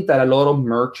something that a lot of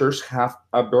merchants have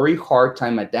a very hard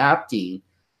time adapting.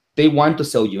 They want to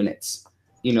sell units.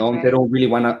 They don't really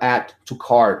want to add to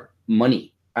cart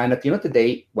money. And at the end of the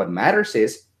day, what matters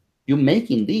is you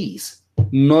making these,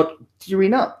 not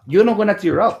tearing up. You're not going to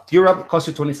tear up. Tear up costs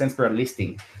you 20 cents per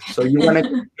listing. So you want to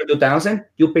get 2,000,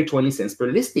 you pay 20 cents per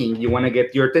listing. You want to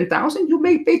get your 10,000, you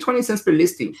may pay 20 cents per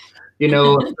listing.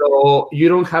 So you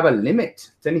don't have a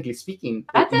limit, technically speaking.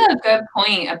 That's a good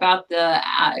point about the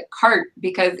cart,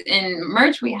 because in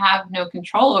merch, we have no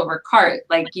control over cart.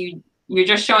 Like you're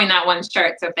just showing that one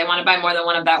shirt. So if they want to buy more than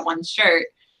one of that one shirt,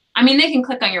 I mean, they can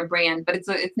click on your brand, but it's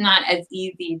not as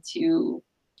easy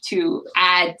to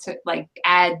add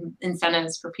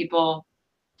incentives for people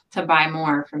to buy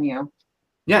more from you.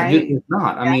 Yeah, right? It's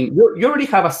not. I mean, you already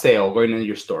have a sale going in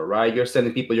your store, right? You're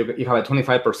sending people, you have a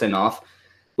 25% off,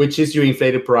 which is your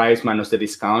inflated price minus the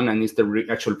discount, and it's the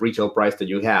actual retail price that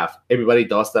you have. Everybody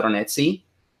does that on Etsy.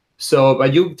 So,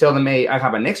 but you tell them, hey, I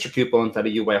have an extra coupon that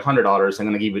you buy $100, I'm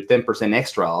going to give you 10%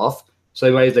 extra off. So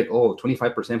everybody's like, oh,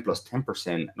 25% plus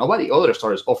 10%. Nobody other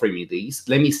store is offering me these.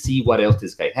 Let me see what else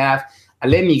this guy have.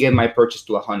 And let me get my purchase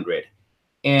to 100.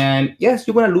 And yes,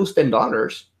 you're going to lose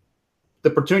 $10.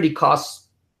 The opportunity cost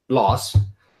loss,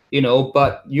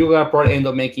 but you're going to probably end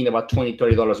up making about $20,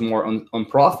 $30 more on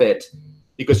profit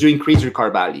because you increase your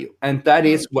cart value. And that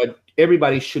is what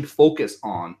everybody should focus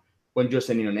on when you're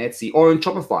selling on Etsy or on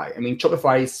Shopify. I mean,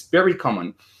 Shopify is very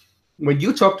common. When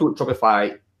you talk to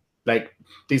Shopify, like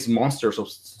these monsters of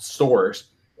stores,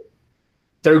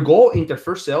 their goal in their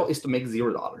first sale is to make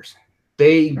 $0.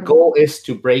 Their goal is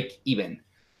to break even.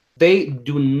 They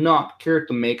do not care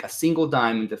to make a single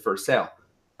dime in the first sale.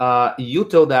 You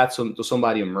tell that to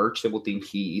somebody on merch, they will think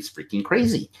he is freaking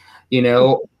crazy,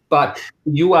 But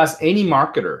you ask any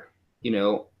marketer,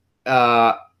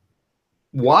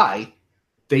 why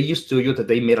they used to you that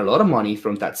they made a lot of money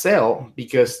from that sale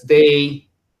because they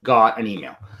got an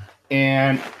email.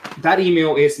 And that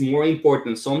email is more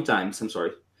important sometimes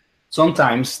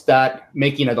that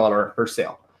making $1 per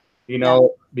sale,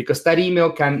 because that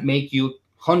email can make you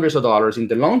hundreds of dollars in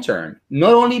the long term,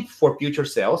 not only for future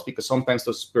sales, because sometimes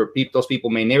those people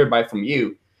may never buy from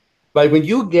you, but when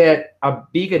you get a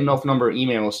big enough number of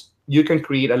emails, you can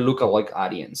create a lookalike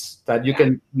audience that you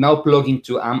can now plug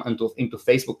into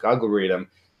Facebook algorithm,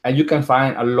 and you can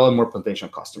find a lot more potential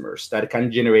customers that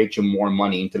can generate you more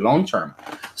money in the long term.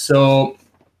 So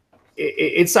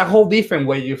it's a whole different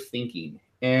way of thinking.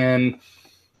 And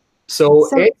so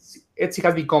Etsy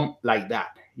has become like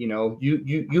that. You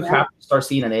have to start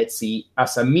seeing an Etsy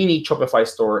as a mini Shopify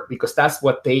store because that's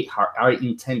what they are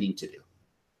intending to do.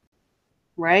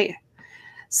 Right.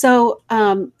 So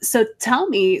tell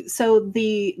me,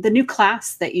 the new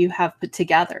class that you have put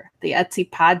together, the Etsy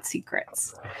Pod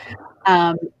Secrets,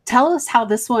 tell us how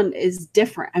this one is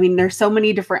different. I mean, there's so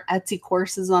many different Etsy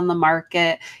courses on the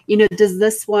market. Does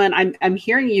this one? I'm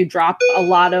hearing you drop a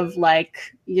lot of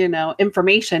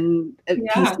information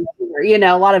pieces,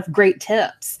 a lot of great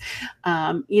tips.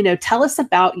 Tell us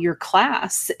about your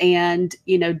class, and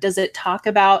does it talk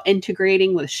about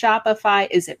integrating with Shopify?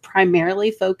 Is it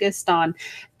primarily focused on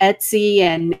Etsy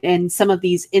and some of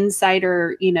these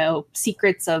insider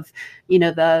secrets of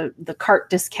the cart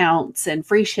discounts and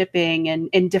free shipping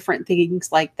and different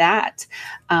things like that?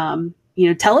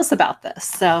 Tell us about this.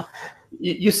 So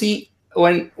you see,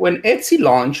 when Etsy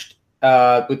launched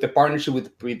with the partnership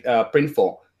with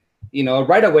Printful,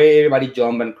 right away everybody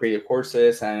jumped and created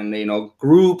courses and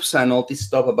groups and all this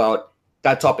stuff about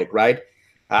that topic, right?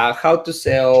 How to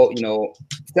sell on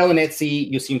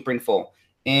Etsy using Printful,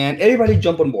 and everybody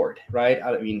jumped on board, right?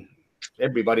 I mean,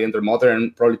 everybody and their mother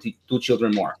and probably two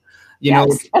children more,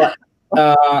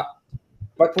 But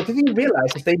what they didn't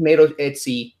realize is they made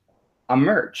Etsy a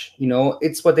merch.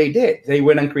 It's what they did. They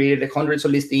went and created hundreds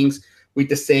of listings with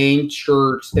the same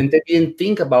shirts, and they didn't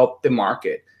think about the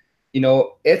market.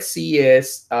 Etsy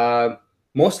is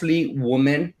mostly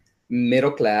women,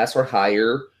 middle class or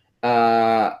higher,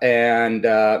 and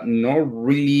not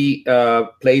really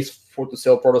place to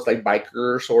sell products like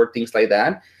bikers or things like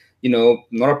that.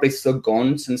 Not a place to sell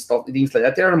guns and stuff, things like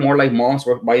that. There are more like moms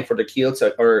who are buying for the kids,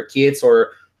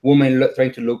 or women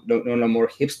trying to look more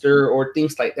hipster or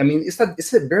things like. I mean, it's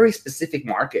a very specific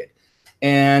market,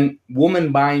 and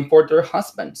women buying for their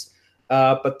husbands.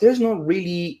 But there's not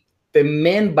really, the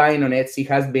men buying on Etsy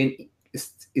has been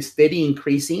steady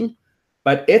increasing,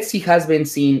 but Etsy has been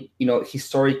seen,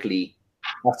 historically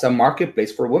as a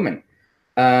marketplace for women.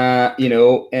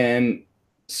 And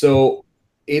so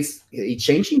it's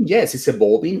changing. Yes, it's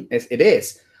evolving. As it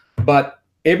is, but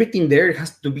everything there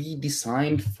has to be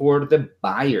designed for the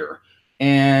buyer.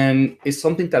 And it's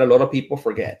something that a lot of people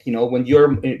forget. When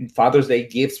you're in Father's Day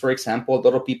gifts, for example, a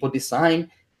lot of people design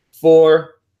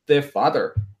for the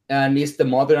father, and it's the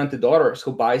mother and the daughters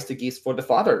who buys the gifts for the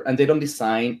father, and they don't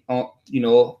design,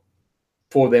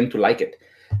 for them to like it.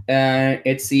 And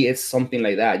it's something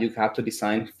like that. You have to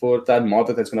design for that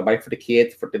mother that's going to buy for the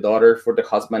kid, for the daughter, for the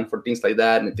husband, for things like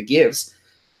that, and the gifts.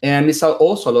 And it's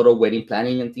also a lot of wedding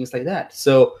planning and things like that.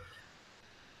 So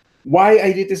why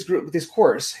I did this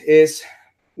course is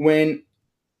when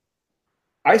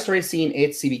I started seeing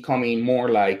Etsy becoming more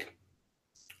like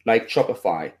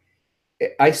Shopify,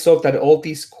 I saw that all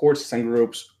these courses and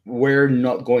groups were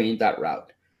not going that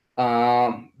route.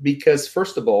 Because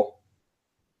first of all,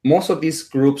 most of these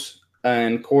groups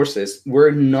and courses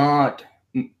were not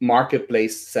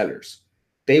marketplace sellers.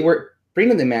 They were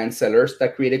print-on-demand sellers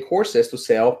that created courses to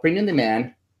sell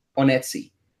print-on-demand on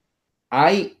Etsy.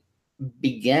 I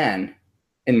began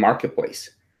in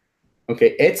marketplace.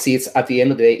 Okay, Etsy, at the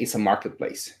end of the day, it's a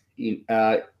marketplace.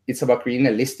 It's about creating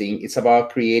a listing. It's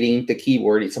about creating the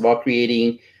keyword. It's about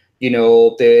creating,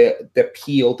 the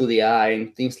appeal to the eye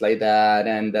and things like that,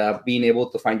 and being able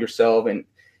to find yourself and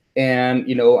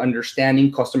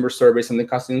understanding customer service and the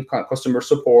customer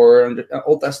support and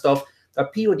all that stuff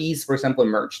that PODs, for example,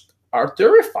 emerged are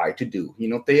terrified to do.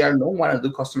 They don't want to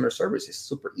do customer service. It's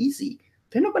super easy.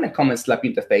 They're not going to come and slap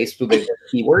you in the face with the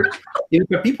keyword.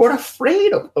 But people are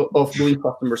afraid of doing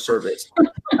customer service.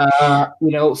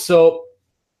 So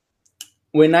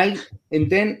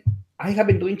then I have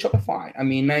been doing Shopify. I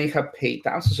mean, I have paid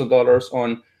thousands of dollars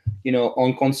on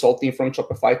consulting from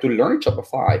Shopify to learn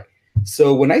Shopify.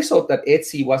 So when I saw that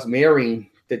Etsy was marrying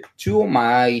the two of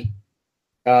my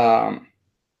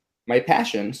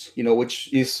passions,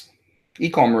 which is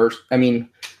e-commerce,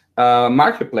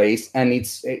 marketplace, and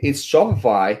it's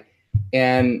Shopify,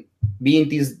 and being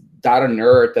this data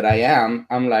nerd that I am,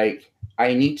 I'm like,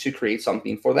 I need to create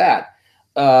something for that.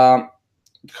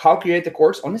 How create the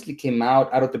course honestly came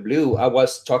out of the blue. I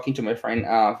was talking to my friend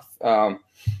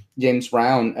James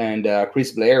Brown and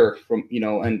Chris Blair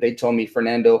and they told me,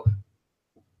 Fernando,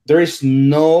 there is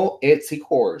no Etsy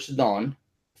course done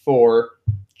for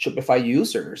Shopify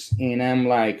users. And I'm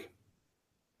like,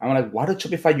 why do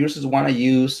Shopify users want to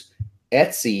use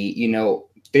Etsy?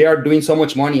 They are doing so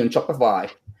much money on Shopify,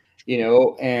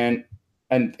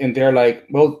 and they're like,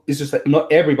 well, it's just that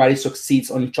not everybody succeeds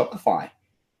on Shopify.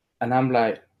 And I'm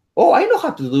like, oh, I know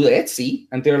how to do Etsy.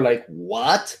 And they're like,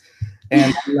 what?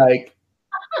 And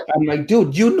I'm like,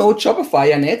 dude,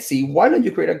 Shopify and Etsy. Why don't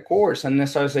you create a course? And I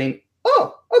started saying,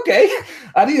 oh, okay.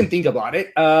 I didn't think about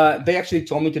it. They actually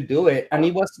told me to do it. And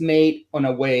it was made on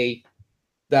a way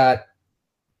that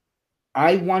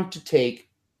I want to take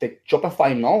the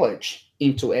Shopify knowledge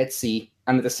into Etsy,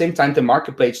 and at the same time, the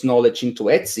marketplace knowledge into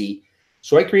Etsy.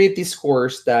 So I created this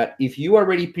course that if you are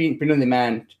already print on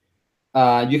demand,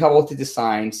 you have all the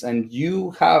designs, and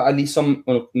you have at least some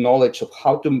knowledge of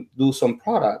how to do some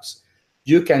products,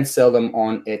 you can sell them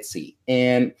on Etsy.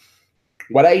 And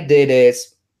what I did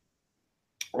is,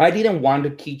 I didn't want to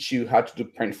teach you how to do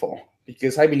Printful,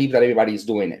 because I believe that everybody is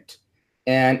doing it.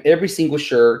 And every single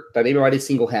shirt that everybody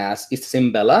single has is the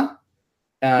same Bella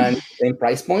and same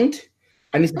price point,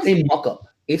 and it's the same mock-up.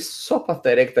 It's so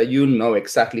pathetic that you know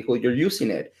exactly who you're using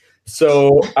it.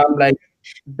 So I'm like,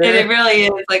 it really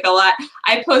is like a lot.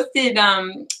 I posted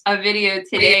a video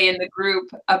today in the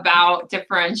group about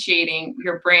differentiating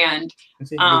your brand.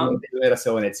 Oh, you guys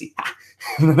selling Etsy?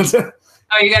 Awesome.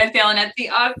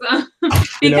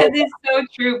 Because it's so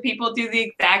true. People do the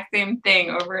exact same thing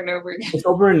over and over again. It's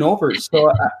over and over.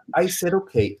 So I said,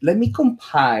 okay, let me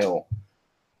compile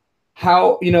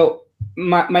how,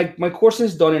 my course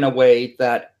is done in a way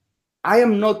that I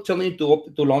am not telling you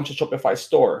to launch a Shopify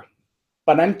store,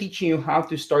 but I'm teaching you how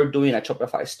to start doing a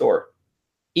Shopify store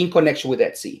in connection with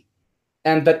Etsy.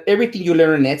 And that everything you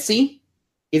learn on Etsy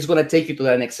is going to take you to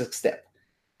that next step.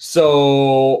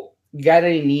 So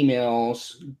gathering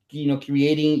emails,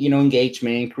 creating,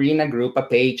 engagement, creating a group, a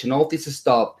page, and all this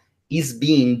stuff is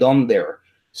being done there.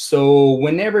 So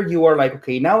whenever you are like,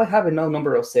 okay, now I have a known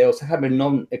number of sales, I have a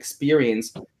known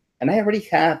experience, and I already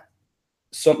have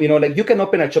some, like you can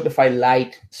open a Shopify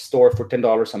Lite store for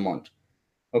 $10 a month.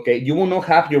 Okay, you will not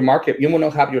have your market, you will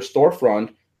not have your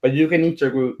storefront, but you can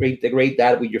integrate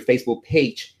that with your Facebook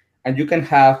page, and you can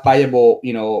have viable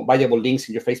links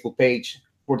in your Facebook page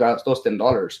for those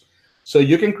 $10. So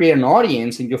you can create an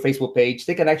audience in your Facebook page.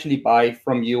 They can actually buy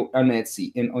from you on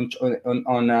Etsy and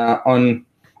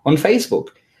on Facebook.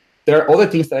 There are other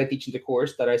things that I teach in the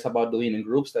course that is about doing in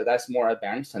groups that's more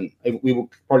advanced, and we will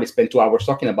probably spend 2 hours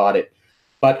talking about it.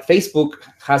 But Facebook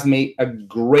has made a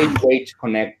great way to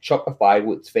connect Shopify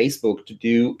with Facebook to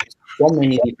do so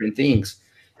many different things.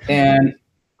 And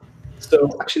so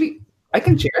actually, I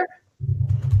can share.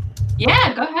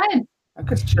 Yeah, go ahead. I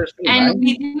can share screen, and right?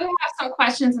 we do have some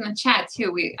questions in the chat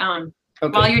too. We okay.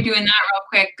 While you're doing that real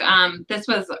quick, this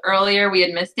was earlier, we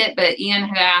had missed it, but Ian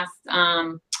had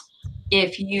asked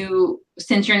if you,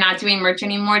 since you're not doing merch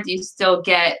anymore, do you still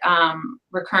get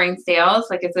recurring sales?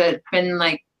 Like, has it been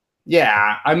like?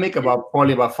 Yeah, I make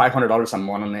probably about $500 a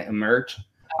month on merch.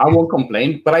 I won't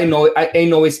complain, but I know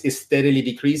it's steadily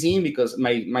decreasing because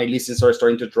my listings are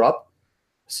starting to drop.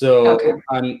 So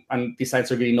and designs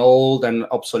are getting old and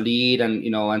obsolete, and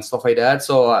and stuff like that.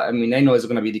 So I mean, I know it's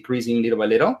going to be decreasing little by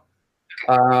little.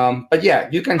 But yeah,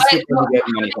 you can still get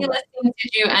money. How many listings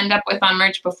did you end up with on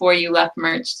merch before you left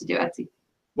merch to do Etsy?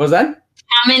 Was that?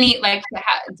 How many? Like,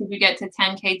 did you get to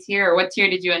 10K tier, or what tier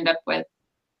did you end up with?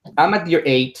 I'm at tier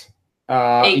 8.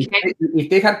 If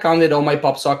they had counted all my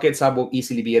pop sockets, I will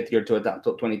easily be at tier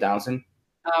 20,000.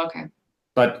 Oh, okay.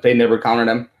 But they never counted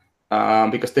them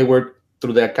because they were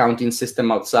through the accounting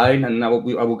system outside, and I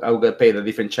will get paid a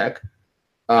different check.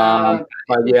 But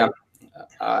yeah,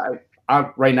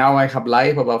 right now I have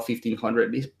live about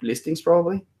 1,500 listings,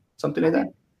 probably something like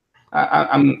that.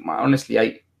 I'm honestly,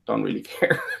 I don't really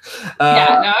care.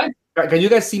 Can you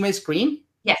guys see my screen?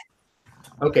 Yes.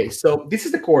 Okay, so this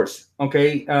is the course.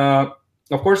 Okay,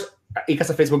 of course it has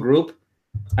a Facebook group,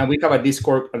 and we have a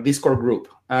Discord group.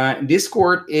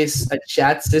 Discord is a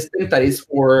chat system that is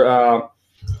for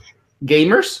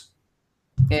gamers,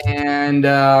 and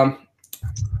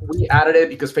we added it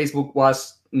because Facebook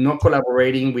was not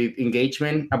collaborating with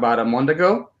engagement about a month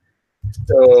ago.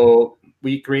 So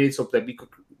we created so that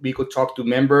we could talk to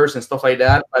members and stuff like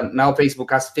that. But now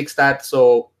Facebook has fixed that,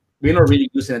 so we're not really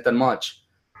using it that much.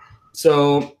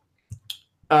 So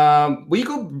we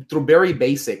go through very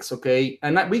basics, okay?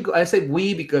 And I say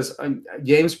we because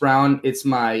James Brown, it's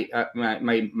my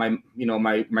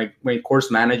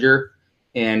course manager,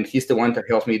 and he's the one that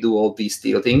helps me do all these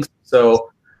things.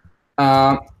 So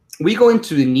we go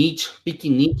into the niche,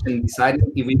 picking niche, and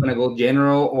deciding if we're gonna go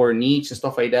general or niche and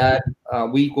stuff like that.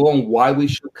 We go on why we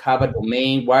should have a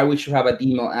domain, why we should have an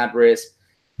email address.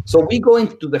 So we go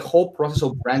into the whole process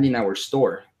of branding our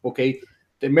store, okay?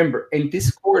 Remember, in this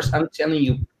course, I'm telling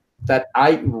you that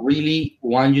I really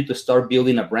want you to start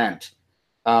building a brand.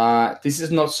 This is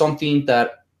not something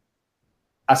that,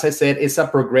 as I said, it's a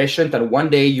progression that one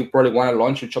day you probably want to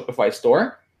launch a Shopify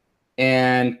store.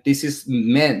 And this is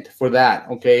meant for that,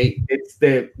 okay? It's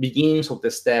the beginnings of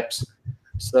the steps.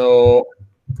 So,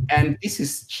 and this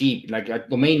is cheap. Like a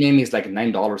domain name is like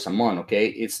 $9 a month, okay?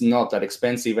 It's not that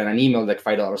expensive, and an email like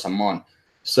 $5 a month.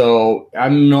 So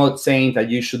I'm not saying that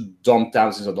you should dump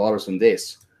thousands of dollars on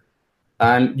this.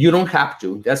 And you don't have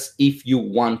to. That's if you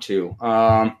want to.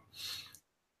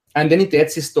 And then in the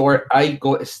Etsy store, I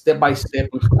go step by step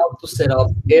on how to set up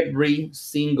every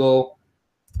single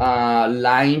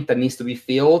line that needs to be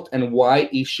filled and why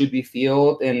it should be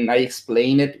filled, and I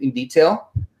explain it in detail.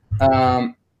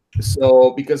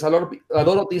 So because a lot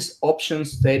of these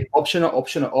options say optional,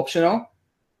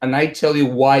 and I tell you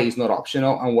why it's not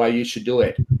optional and why you should do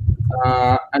it.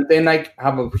 And then I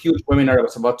have a huge webinar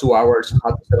that's about 2 hours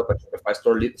how to set up a Shopify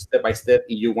store step by step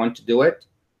if you want to do it.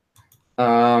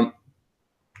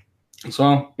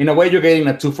 So in a way, you're getting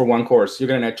a 2-for-1 course. You're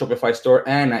getting a Shopify store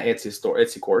and an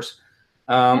Etsy course.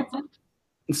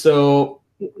 So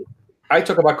I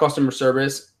talk about customer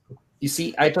service. You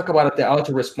see, I talk about the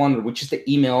autoresponder, which is the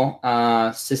email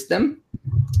system,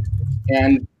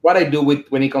 and what I do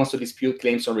when it comes to dispute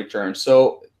claims or returns.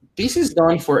 So this is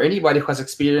done for anybody who has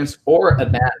experience or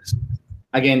advanced.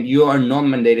 Again, you are not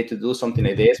mandated to do something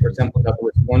like this. For example, the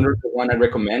autoresponder, the one I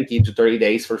recommend, give you 30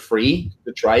 days for free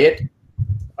to try it.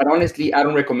 But honestly, I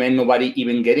don't recommend nobody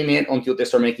even getting it until they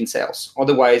start making sales.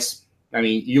 Otherwise, I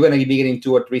mean, you're gonna be getting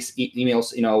 2 or 3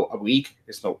 emails, a week.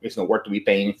 It's no worth to be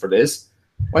paying for this.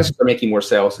 Once you start making more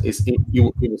sales,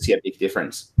 you will see a big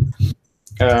difference.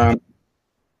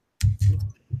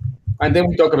 And then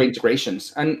we talk about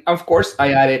integrations. And of course,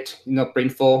 I added,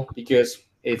 Printful because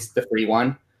it's the free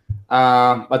one.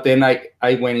 But then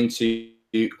I went into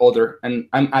other, and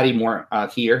I'm adding more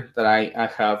here that I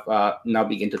have now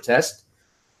begin to test.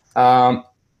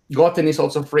 Goten is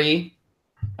also free.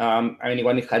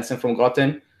 Anyone who Hansen from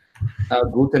Goten,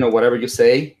 Guten or whatever you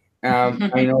say.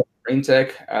 I know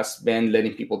Printech has been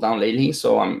letting people down lately,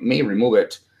 so I may remove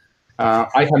it.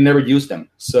 I have never used them,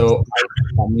 so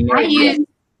I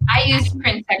used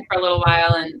Printech for a little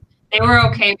while, and they were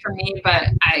okay for me, but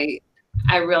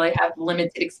I really have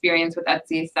limited experience with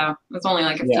Etsy, so it's only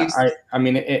like a few.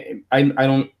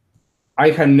 I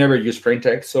have never used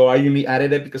Printech, so I only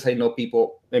added it because I know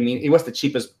people. I mean, it was the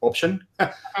cheapest option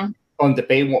on the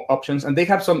pay options, and they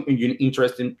have some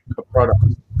interesting products.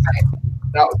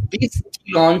 Now, these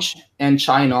Launch and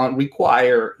China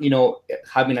require,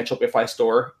 having a Shopify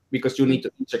store because you need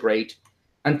to integrate.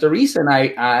 And the reason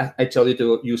I tell you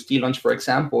to use T-Launch, for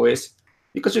example, is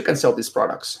because you can sell these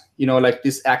products. Like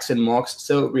these accent mugs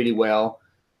sell really well.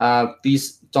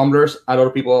 These tumblers, a lot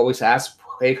of people always ask,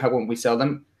 hey, how can we sell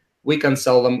them? We can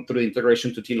sell them through the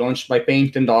integration to T-Launch by paying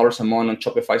 $10 a month on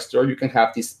Shopify store. You can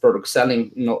have these products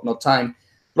selling in no time,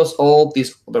 plus all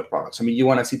these other products. I mean, you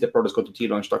want to see the products, go to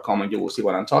tlaunch.com and you will see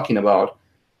what I'm talking about.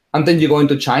 And then you go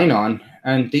into China,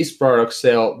 and these products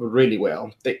sell really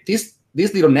well. This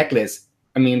little necklace,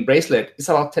 bracelet, is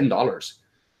about $10.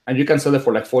 And you can sell it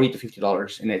for like $40 to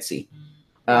 $50 in Etsy.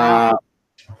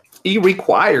 It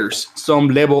requires some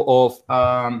level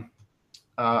of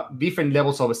different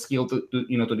levels of skill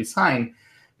to design,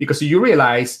 because you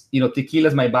realize,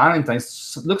 Tequila's My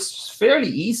Valentine's looks fairly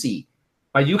easy,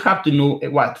 but you have to know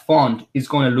what font is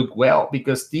going to look well,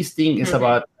 because this thing is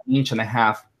about 1.5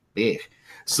 inches big.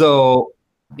 So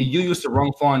if you use the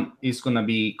wrong font, it's going to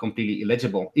be completely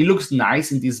illegible. It looks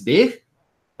nice in this big,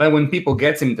 but when people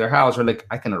get it in their house, they're like,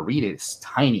 I cannot read it. It's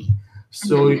tiny.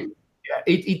 So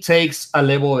it takes a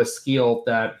level of skill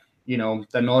that,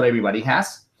 that not everybody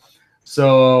has.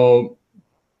 So,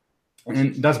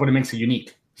 and that's what it makes it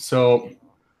unique. So,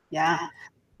 yeah.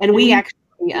 And we actually,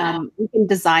 we can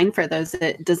design for those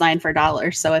that design for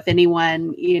dollars. So if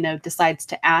anyone, decides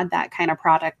to add that kind of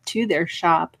product to their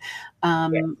shop,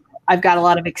 I've got a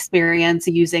lot of experience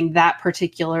using that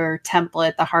particular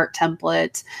template, the heart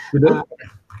template.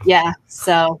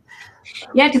 So.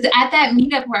 Yeah, because at that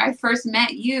meetup where I first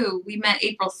met you, we met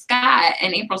April Scott,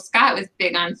 and April Scott was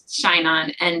big on Shine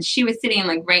On, and she was sitting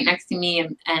like right next to me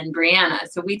and Brianna.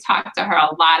 So we talked to her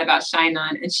a lot about Shine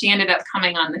On, and she ended up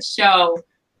coming on the show.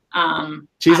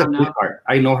 She's a sweetheart.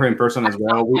 I know her in person as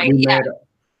well.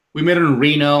 We met in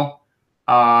Reno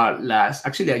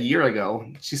actually a year ago.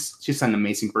 She's an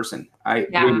amazing person. I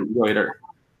really enjoyed her.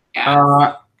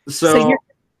 Yeah. So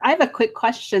I have a quick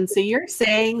question. So you're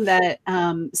saying that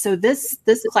so this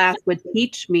class would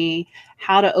teach me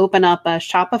how to open up a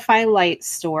Shopify Lite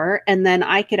store, and then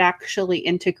I could actually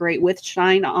integrate with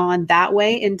Shine On that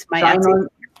way into my Etsy.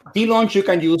 T-Launch, you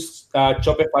can use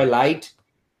Shopify Lite.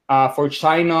 For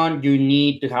Shine On, you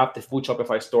need to have the full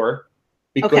Shopify store,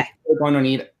 because you're going to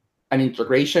need an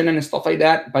integration and stuff like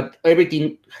that. But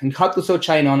everything, how to sell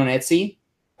Shine On Etsy,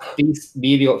 this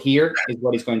video here is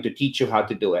what is going to teach you how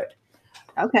to do it.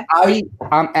 Okay. I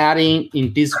am adding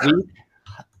in this week,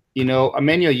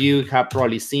 many of you have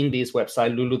probably seen this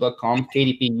website, lulu.com,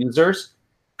 KDP users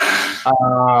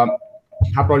have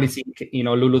probably seen,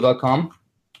 lulu.com.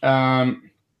 Like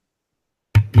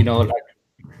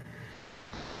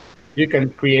you can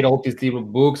create all these little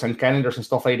books and calendars and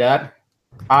stuff like that.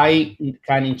 I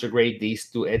can integrate these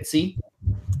to Etsy.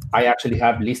 I actually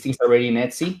have listings already in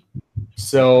Etsy.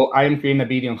 So I'm creating a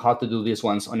video on how to do these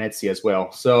ones on Etsy as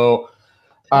well. So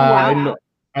I know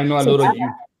a lot of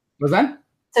you. What's that?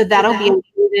 So that'll be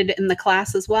included in the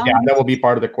class as well? Yeah, that will be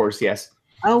part of the course, yes.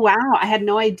 Oh, wow. I had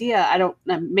no idea. I don't,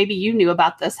 maybe you knew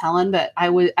about this, Helen, but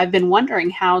I've been wondering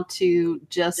how to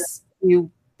just do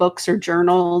books or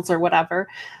journals or whatever.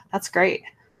 That's great.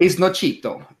 It's not cheap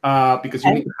though, because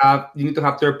you need to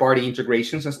have third-party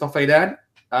integrations and stuff like that.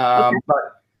 But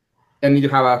you need to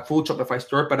have a full Shopify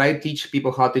store. But I teach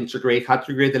people how to create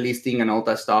the listing and all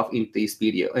that stuff in this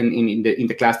video, in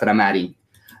the class that I'm adding.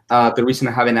 The reason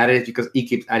I haven't added it is because it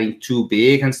keeps adding too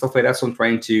big and stuff like that. So I'm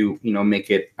trying to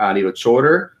make it a little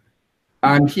shorter.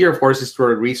 And here, of course, is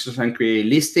for research and create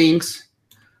listings.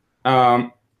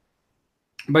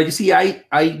 But you see,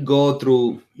 I go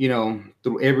through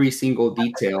every single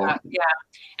detail. Yeah,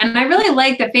 and I really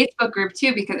like the Facebook group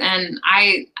too, because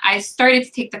I started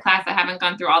to take the class. I haven't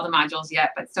gone through all the modules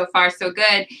yet, but so far so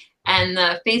good. And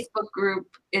the Facebook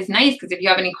group is nice because if you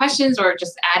have any questions or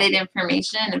just added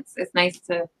information, it's nice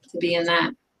to be in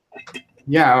that.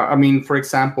 Yeah, I mean, for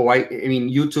example, I mean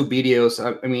YouTube videos.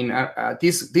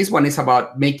 This one is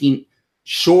about making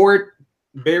short,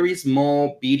 very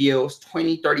small videos,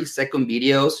 20, 30-second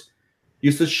videos,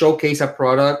 used to showcase a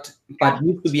product, but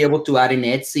used to be able to add in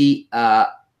Etsy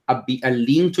a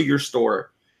link to your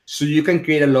store, so you can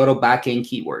create a lot of back-end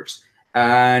keywords.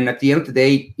 And at the end of the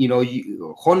day,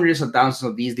 hundreds of thousands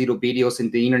of these little videos in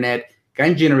the internet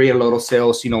can generate a lot of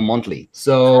sales, monthly.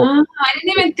 So I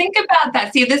didn't even think about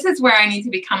that. See, this is where I need to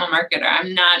become a marketer.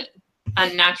 I'm not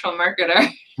a natural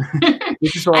marketer.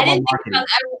 This is all I about didn't think marketing. about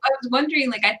that. I was wondering,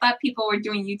 like, I thought people were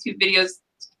doing YouTube videos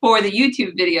for the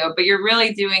YouTube video, but you're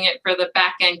really doing it for the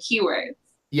back end keywords.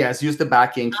 Yes, use the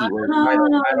back-end keyword. I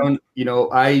do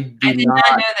I did not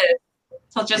know this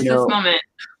till just this moment.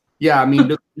 Yeah, I mean,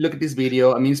 look at this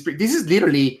video. I mean, this is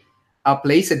literally a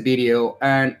placed video,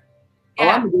 and all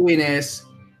I'm doing is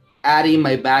adding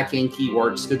my back-end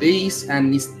keywords to these,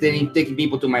 and it's taking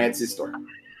people to my Etsy store.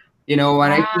 And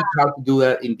I teach how to do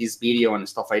that in this video and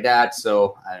stuff like that.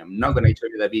 So I'm not gonna show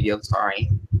you that video. Sorry,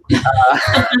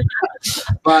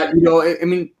 but I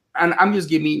mean, and I'm just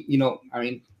giving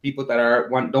people that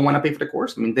don't want to pay for the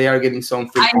course. I mean, they are getting some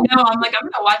free. I know. I'm like, I'm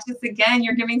gonna watch this again.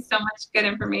 You're giving so much good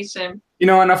information.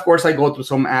 And of course, I go through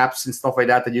some apps and stuff like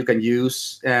that you can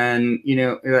use. And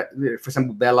for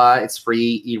example, Bella, it's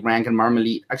free. eRank and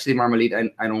Marmalade. Actually, Marmalade,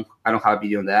 I don't have a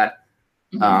video on that.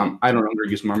 Mm-hmm. I no longer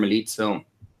use Marmalade, so,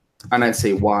 and I'd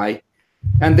say why.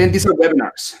 And then these are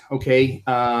webinars, okay?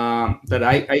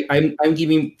 That I'm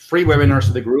giving free webinars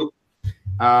to the group.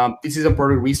 This is a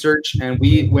product research, and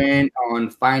we went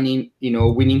on finding,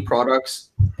 winning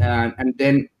products, and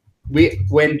then we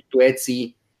went to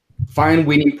Etsy, find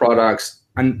winning products,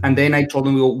 and then I told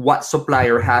them what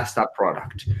supplier has that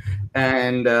product,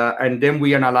 and then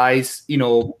we analyze,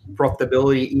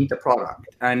 profitability in the product.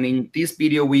 And in this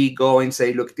video, we go and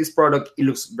say, look, this product, it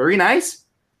looks very nice,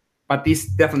 but this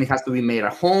definitely has to be made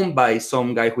at home by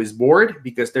some guy who is bored,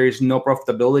 because there is no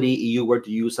profitability if you were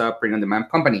to use a print-on-demand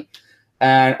company.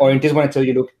 Or in this one, I tell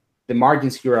you, look, the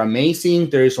margins here are amazing.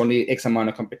 There is only X amount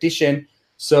of competition.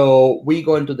 So we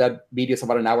go into that video. It's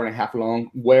about an hour and a half long,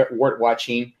 worth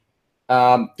watching.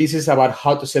 This is about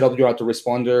how to set up your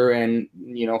autoresponder and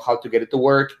how to get it to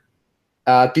work.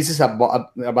 This is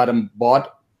about a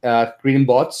bot, creating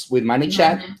bots with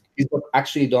ManyChat. Mm-hmm. It's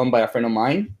actually done by a friend of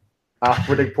mine.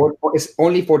 It's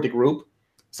only for the group.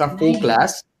 It's a full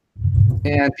class.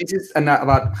 And this is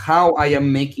about how I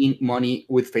am making money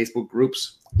with Facebook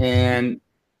groups. And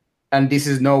this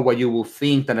is not what you will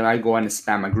think, that I go and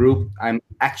spam a group. I'm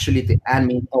actually the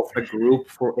admin of a group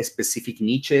for specific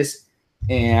niches.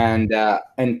 And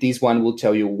this one will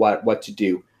tell you what to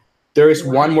do. There is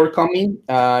one more coming.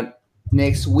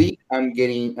 Next week, I'm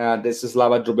getting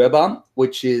Desislava Drobeva,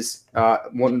 which is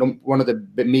one of the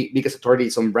biggest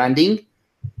authorities on branding.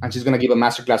 And she's going to give a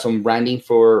masterclass on branding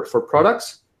for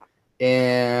products.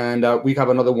 And we have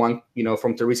another one,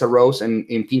 from Teresa Rose and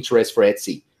in Pinterest for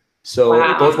Etsy. So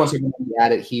those ones are going to be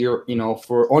added here,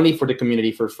 only for the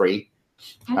community for free.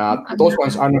 Those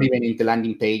ones are not even in the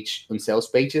landing page on sales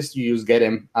pages. You just get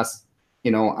them as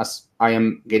I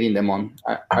am getting them on.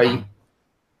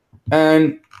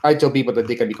 And I tell people that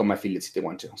they can become affiliates if they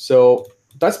want to. So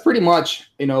that's pretty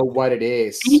much, what it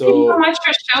is. Thank you so much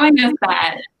for showing us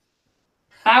that.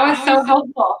 That was so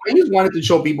helpful. I just wanted to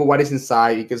show people what is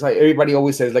inside, because everybody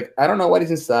always says, like, I don't know what is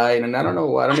inside, and I don't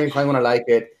know if I'm going to like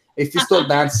it. It's just too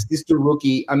advanced, it's too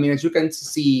rookie. I mean, as you can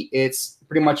see, it's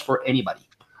pretty much for anybody.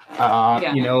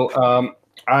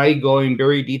 I go in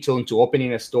very detail into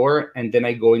opening a store, and then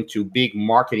I go into big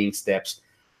marketing steps.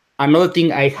 Another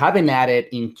thing I haven't added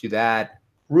into that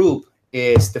group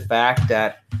is the fact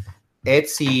that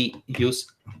Etsy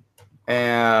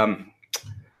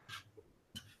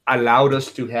allowed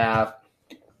us to have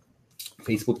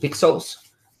Facebook pixels,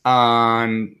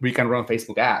 and we can run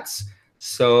Facebook ads.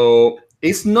 So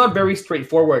it's not very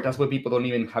straightforward. That's what people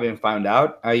haven't found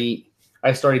out. I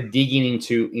started digging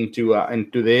into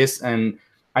this, and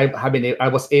I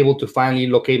was able to finally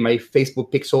locate my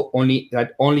Facebook pixel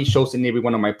that only shows in every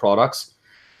one of my products,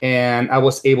 and I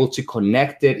was able to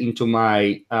connect it into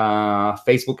my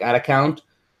Facebook ad account.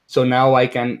 So now I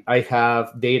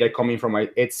have data coming from my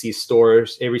Etsy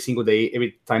stores every single day.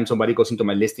 Every time somebody goes into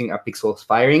my listing, a pixel is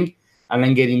firing, and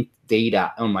I'm getting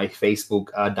data on my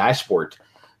Facebook dashboard.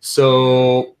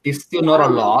 So it's still not a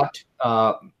lot,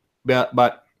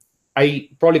 but I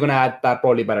probably gonna add that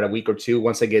probably about a week or two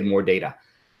once I get more data.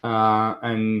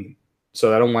 And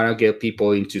so I don't want to get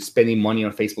people into spending money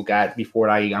on Facebook ads before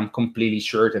I am completely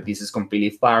sure that this is completely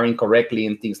firing correctly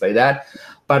and things like that.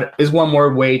 But it's one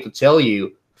more way to tell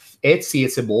you, Etsy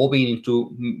is evolving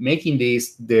into making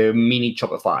this the mini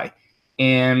Shopify.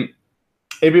 And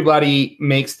everybody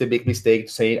makes the big mistake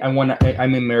to say,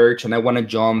 I'm in merch and I want to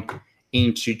jump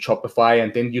into Shopify,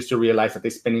 and then used to realize that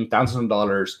they're spending thousands of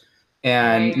dollars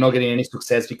and not getting any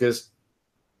success, because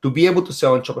to be able to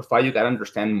sell on Shopify, you got to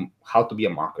understand how to be a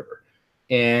marketer,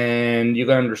 and you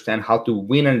got to understand how to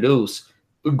win and lose.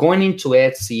 Going into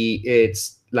Etsy,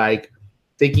 it's like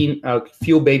taking a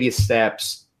few baby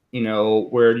steps,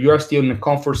 where you are still in the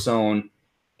comfort zone,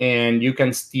 and you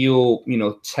can still,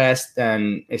 test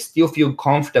and still feel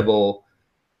comfortable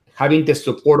having the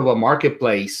support of a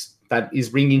marketplace that is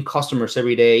bringing customers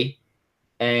every day,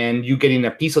 and you getting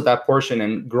a piece of that portion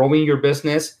and growing your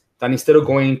business, than instead of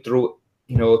going through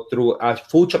a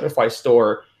full Shopify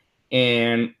store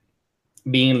and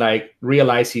being like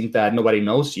realizing that nobody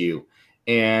knows you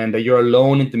and that you're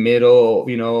alone in the middle,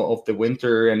 of the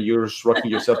winter, and you're just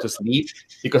rocking yourself to sleep,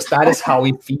 because that is how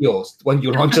it feels when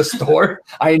you launch a store.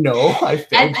 I know. I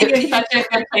think it's such a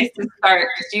good place to start,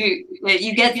 because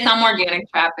you get some organic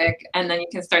traffic, and then you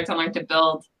can start to learn to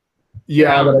build.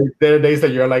 Yeah, but there are days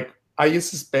that you're like, I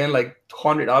used to spend like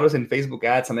 $100 in Facebook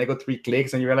ads, and I got 3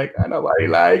 clicks, and you're like, nobody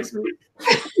likes me.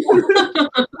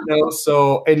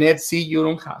 So in Etsy, you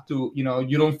don't have to,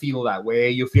 you don't feel that way.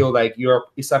 You feel like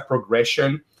it's a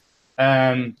progression.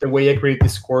 And the way I create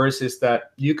this course is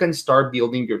that you can start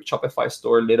building your Shopify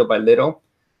store little by little.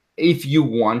 If you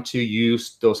want to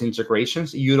use those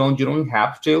integrations, you don't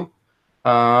have to.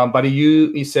 But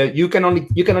you said you can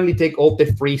only take all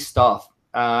the free stuff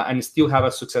and still have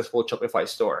a successful Shopify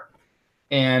store,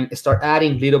 and start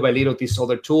adding little by little these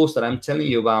other tools that I'm telling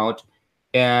you about,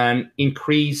 and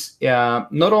increase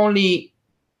not only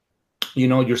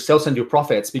your sales and your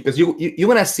profits, because you're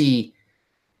gonna see,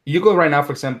 you go right now,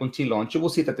 for example, in T-Launch, you will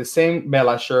see that the same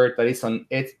Bella shirt that is on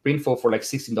Printful for like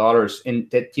 $16, and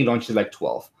that T-Launch is like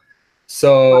 $12.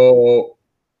 So,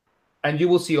 and you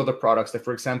will see other products that,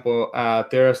 for example,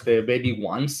 there's the baby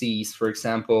onesies, for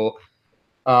example.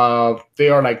 They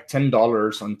are like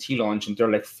 $10 on T-Launch, and they're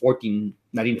like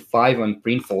 $14.95 on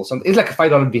Printful. So it's like a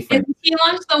 $5 difference. Is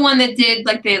T-Launch the one that did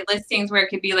like the listings where it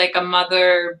could be like a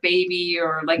mother, baby,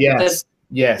 or like Yes.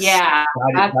 Yeah.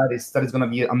 That is going to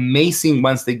be amazing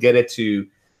once they get it to.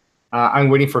 I'm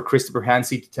waiting for Christopher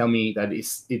Hansey to tell me that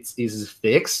it's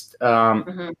fixed.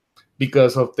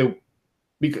 Because of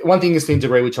one thing is to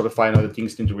integrate with Shopify, another thing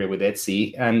is to integrate with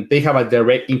Etsy, and they have a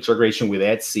direct integration with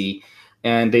Etsy,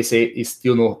 and they say it's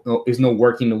still it's not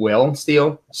working well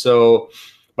still. So,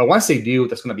 but once they do,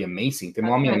 that's gonna be amazing. The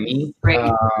mommy and me,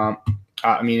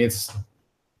 I mean, it's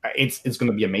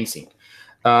gonna be amazing.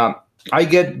 I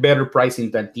get better pricing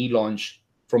than T-Launch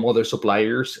from other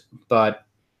suppliers, but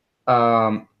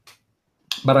I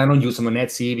don't use them on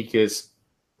Etsy, because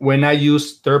when I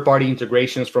use third-party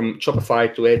integrations from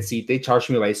Shopify to Etsy, they charge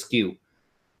me by SKU.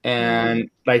 And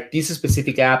like this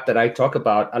specific app that I talk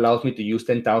about allows me to use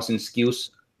 10,000 SKUs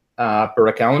per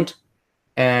account.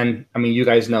 And I mean, you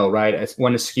guys know, right? As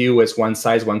one SKU is one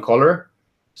size, one color.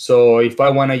 So if I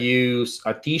want to use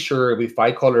a T-shirt with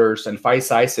 5 colors and 5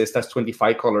 sizes, that's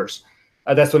 25 colors.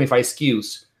 That's 25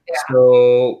 SKUs. Yeah.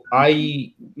 So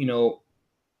and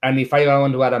if I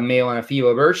want to add a male and a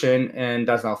female version, and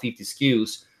that's now 50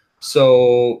 SKUs.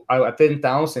 So at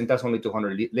 10,000, that's only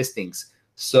 200 listings.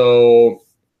 So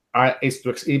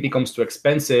it becomes too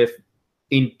expensive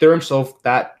in terms of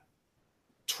that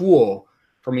tool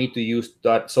for me to use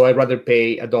that. So I'd rather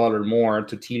pay $1 more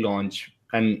to T-Launch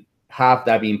and have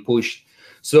that being pushed.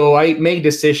 So I make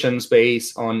decisions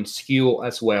based on SKU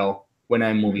as well when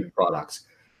I'm moving products.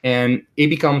 And it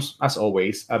becomes, as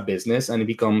always, a business, and it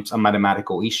becomes a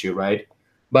mathematical issue, right?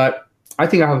 But I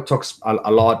think I have talked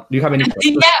a lot. Do you have any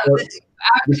questions?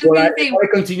 Before I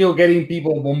continue getting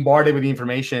people bombarded with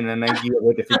information and I deal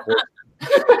with the people.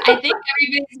 I think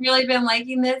everybody's really been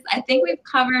liking this. I think we've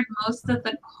covered most of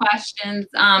the questions.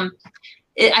 I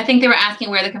think they were asking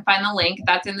where they can find the link.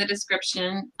 That's in the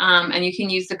description. And you can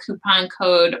use the coupon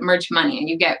code Merch Money, and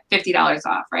you get $50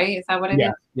 off, right? Is that what it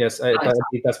is? Yes, I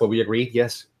think that's what we agreed.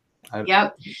 Yes.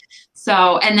 Yep.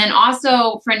 So, and then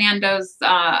also Fernando's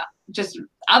just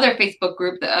other Facebook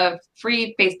group, the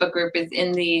free Facebook group, is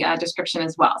in the description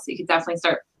as well. So you can definitely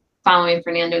start following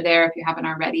Fernando there if you haven't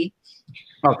already.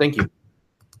 Oh, thank you.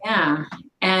 Yeah.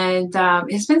 And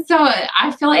it's been so,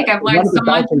 I feel like I've learned so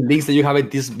much. Links that you have in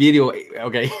this video.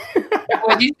 Okay.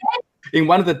 What did you say? In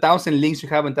one of the 1,000 links you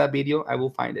have in that video, I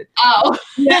will find it. Oh,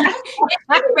 yeah. It's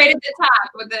right at the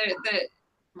top with the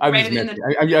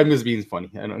I'm just being funny.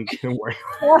 Don't worry.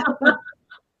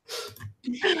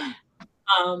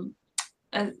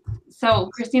 So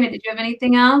Christina, did you have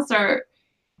anything else, or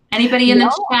anybody in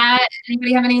the chat?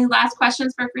 Anybody have any last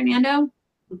questions for Fernando?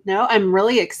 No, I'm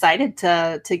really excited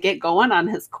to get going on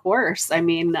his course. I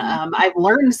mean, I've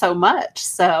learned so much.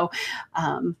 So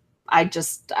I'm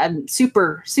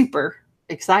super, super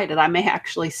excited. I may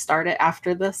actually start it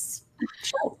after this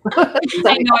show.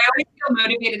 I know, I always feel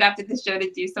motivated after the show to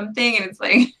do something, and it's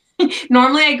like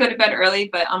normally I go to bed early,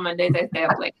 but on Mondays I stay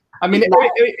up late. I mean,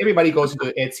 everybody goes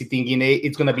into Etsy thinking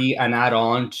it's going to be an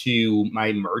add-on to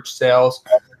my merch sales.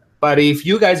 But if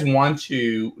you guys want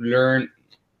to learn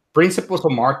principles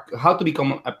of how to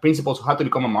become a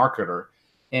marketer,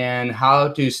 and how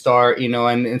to start,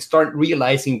 and start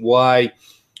realizing why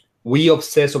we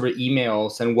obsess over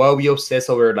emails and why we obsess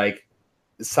over like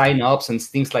sign-ups and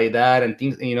things like that, and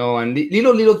things, and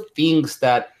little things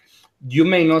that you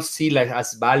may not see like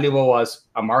as valuable as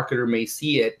a marketer may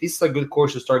see it. This is a good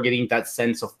course to start getting that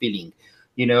sense of feeling,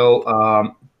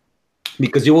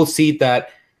 because you will see that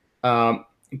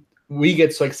we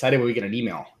get so excited when we get an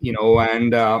email,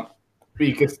 and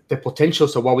because the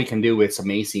potentials of what we can do, it's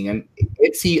amazing. And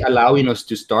Etsy allowing us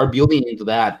to start building into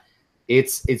that.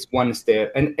 It's one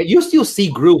step. And you still see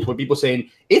groups where people saying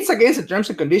it's against the terms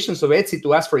and conditions of Etsy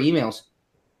to ask for emails.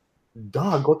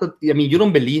 Dog, you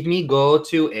don't believe me? Go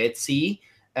to Etsy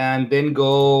and then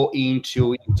go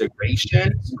into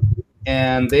integrations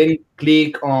and then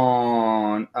click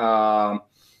on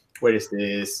where is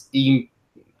this?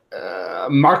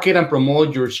 Market and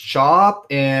promote your shop,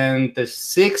 and the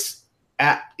sixth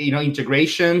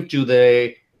integration to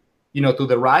the to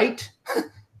the right,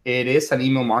 it is an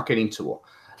email marketing tool.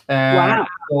 Wow.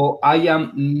 So I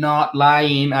am not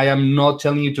lying. I am not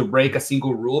telling you to break a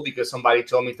single rule because somebody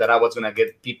told me that I was going to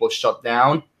get people shut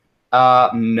down.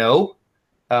 No,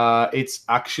 it's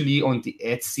actually on the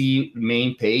Etsy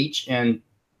main page, and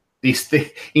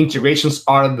the integrations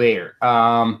are there.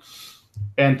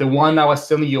 And the one I was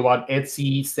telling you about,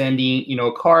 Etsy sending,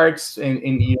 cards and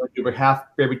your behalf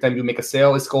every time you make a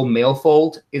sale, is called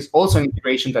Mailfold. It's also an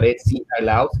integration that Etsy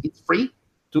allows. It's free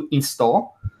to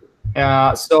install.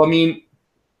 So, I mean,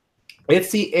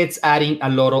 Etsy, it's adding a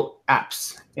lot of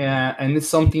apps, and it's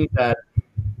something that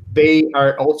they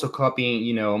are also copying,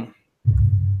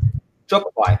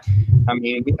 Shopify. I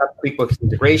mean, we have QuickBooks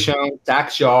integration,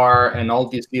 TaxJar, and all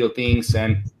these little things.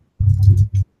 And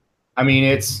I mean,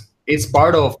 it's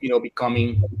part of,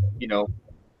 becoming,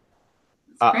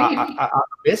 a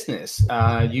business.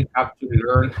 You have to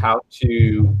learn how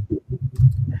to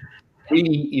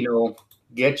really,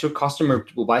 get your customer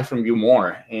to buy from you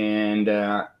more. And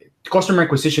customer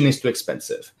acquisition is too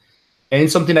expensive. And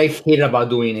it's something I hated about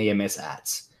doing AMS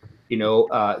ads.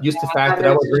 Just the fact that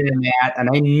I was reading an ad and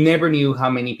I never knew how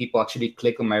many people actually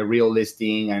click on my real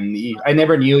listing. And I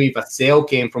never knew if a sale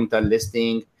came from that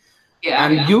listing.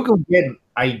 You can get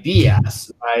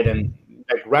ideas, right? And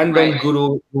like random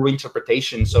guru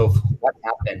interpretations of what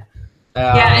happened.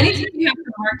 Anytime you have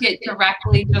to market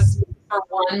directly just for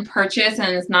one purchase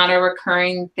and it's not a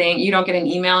recurring thing, you don't get an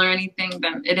email or anything,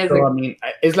 then it is. So, I mean,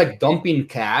 it's like dumping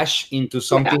cash into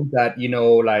something that,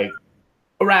 like,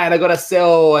 all right, I got a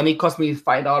sale and it cost me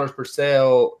 $5 per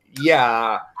sale.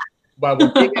 Yeah. But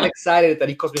when they get excited that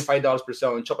it cost me $5 per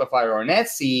sale on Shopify or on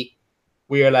Etsy,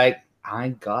 we are like, I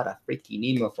got a freaking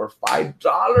email for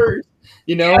 $5.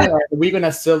 We're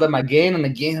gonna sell them again and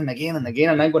again and again and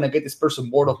again, and I'm gonna get this person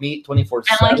bored of me 24/7.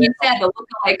 And like you said, the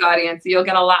lookalike audience, you'll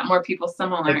get a lot more people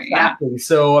similar. Exactly.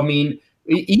 So I mean,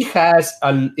 it has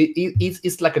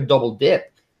it's like a double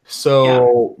dip.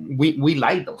 So we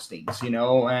like those things,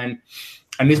 and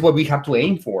this is what we have to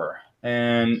aim for.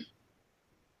 And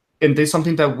there's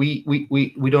something that we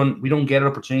don't get an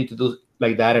opportunity to do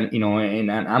like that, and in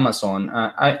Amazon.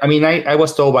 I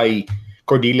was told by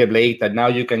Cordelia Blake that now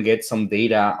you can get some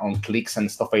data on clicks and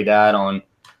stuff like that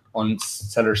on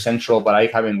Seller Central, but I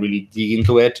haven't really dig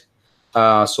into it.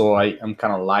 So I'm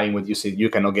kind of lying with you. Said you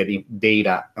cannot get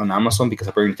data on Amazon because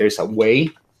apparently there's a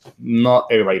way. Not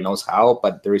everybody knows how,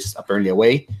 but there is apparently a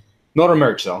way. Not a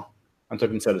merch though. I'm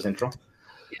talking Seller Central.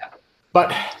 Yeah,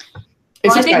 but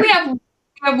I think we have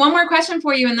one more question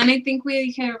for you, and then I think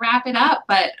we can wrap it up.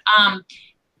 But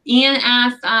Ian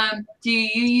asked, do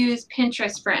you use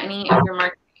Pinterest for any of your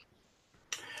marketing?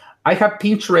 I have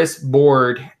Pinterest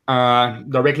board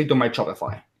directly to my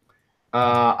Shopify.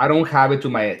 I don't have it to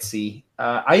my Etsy.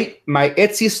 My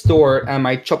Etsy store and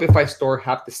my Shopify store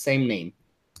have the same name.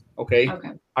 Okay.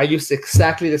 I use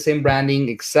exactly the same branding,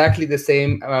 exactly the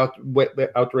same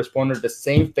autoresponder, the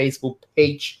same Facebook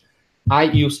page. I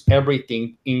use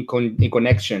everything in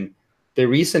connection. The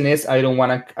reason is I don't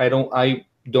want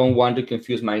to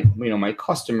confuse my my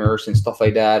customers and stuff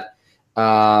like that.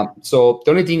 So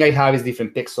the only thing I have is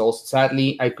different pixels.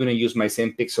 Sadly, I couldn't use my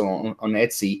same pixel on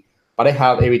Etsy, but I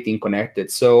have everything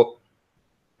connected. So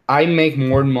I make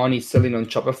more money selling on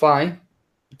Shopify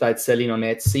than selling on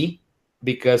Etsy,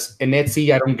 because in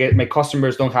Etsy, my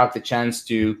customers don't have the chance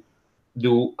to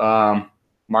do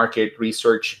market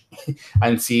research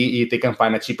and see if they can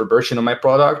find a cheaper version of my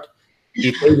product.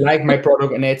 If they like my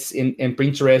product and it's in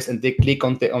Pinterest and they click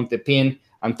on the pin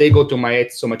and they go to my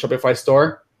Shopify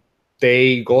store,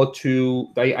 I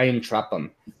entrap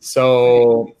them.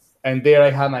 So, and there I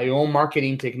have my own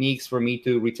marketing techniques for me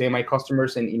to retain my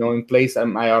customers and, in place,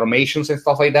 and my automations and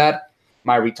stuff like that.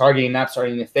 My retargeting apps are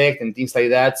in effect and things like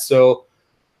that. So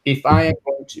if I am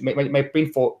going to my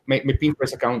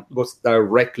Pinterest account goes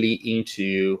directly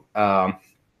into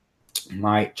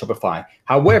my Shopify.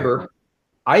 However,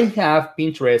 I have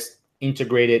Pinterest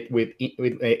integrated with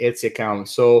Etsy account.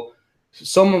 So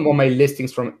some of my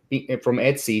listings from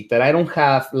Etsy that I don't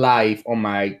have live on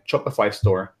my Shopify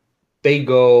store, they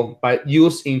go but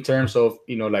used in terms of,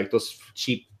 like those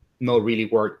cheap, not really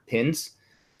work pins.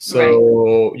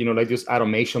 So, right. Like those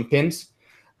automation pins.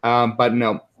 But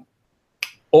no,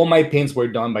 all my pins were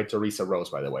done by Teresa Rose,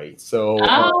 by the way. So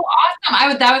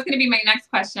awesome! That was going to be my next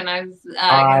question. I was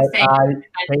I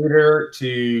paid her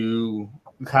to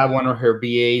have one of her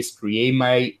BAs create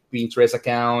my Pinterest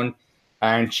account,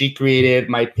 and she created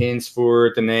my pins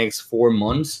for the next 4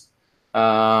 months.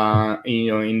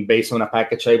 Based on a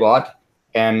package I bought,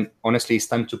 and honestly, it's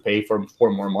time to pay for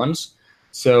 4 more months.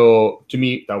 So to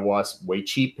me, that was way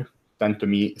cheap than to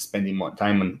me spending more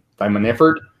time and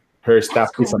effort. Her stuff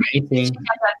is amazing. She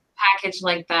has a package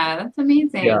like that. That's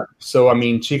amazing. Yeah. So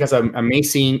she has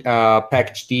amazing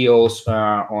package deals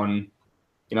on.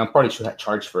 I probably should have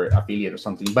charged for affiliate or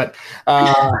something, but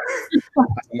as a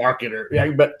marketer,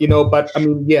 yeah. But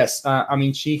yes.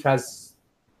 She has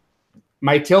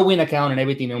my Tailwind account and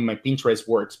everything on my Pinterest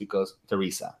works because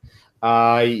Teresa.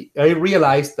 I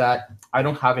realized that I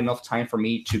don't have enough time for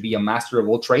me to be a master of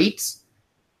all trades.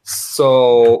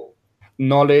 So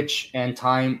knowledge and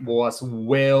time was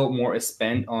well more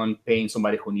spent on paying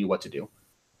somebody who knew what to do.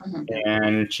 Mm-hmm.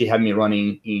 And she had me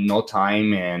running in no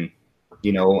time, and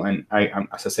and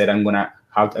as I said, I'm gonna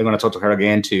talk to her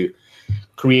again to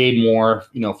create more,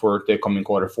 for the coming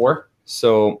quarter 4.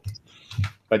 So,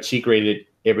 but she created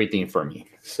everything for me.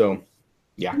 So,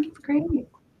 yeah. That's great.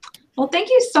 Well, thank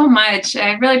you so much.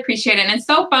 I really appreciate it. And it's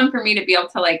so fun for me to be able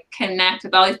to connect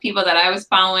with all these people that I was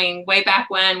following way back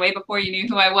when, way before you knew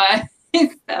who I was. So,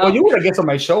 well, you were a guest on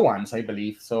my show once, I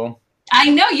believe. So I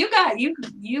know you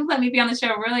let me be on the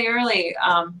show really early.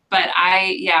 But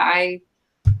I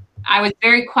was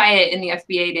very quiet in the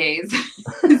FBA days.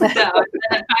 So then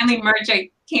I finally merged. I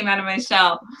came out of my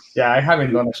shell. Yeah, I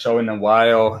haven't done a show in a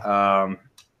while.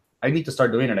 I need to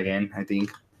start doing it again, I think.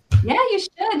 Yeah, you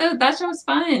should. That show was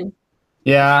fun.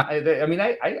 Yeah,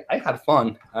 I had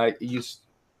fun. I just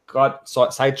got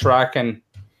sidetracked and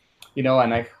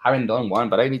and I haven't done one,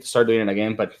 but I need to start doing it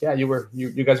again. But yeah,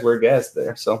 you guys were guests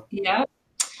there, so. Yeah.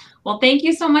 Well, thank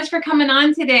you so much for coming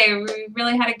on today. We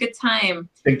really had a good time.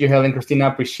 Thank you, Helen, Christina.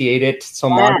 Appreciate it so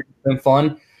much. It's been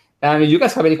fun. And if you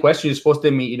guys have any questions, you're supposed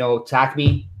to tag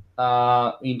me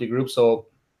in the group so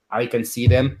I can see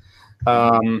them.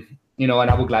 And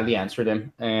I will gladly answer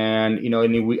them. And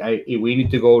and if we need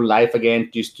to go live again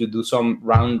just to do some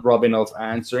round robin of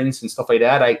answerings and stuff like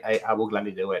that, I will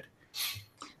gladly do it.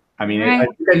 As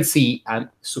you can see, I'm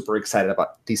super excited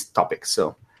about these topics.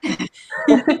 So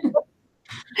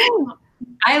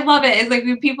I love it. It's like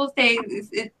when people say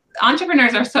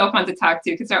entrepreneurs are so fun to talk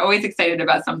to because they're always excited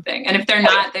about something. And if they're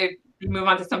not, they move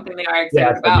on to something they are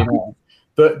excited about.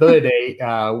 The other day,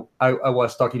 I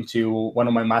was talking to one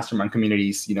of my mastermind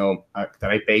communities, that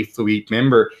I pay to be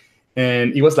member,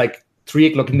 and it was like 3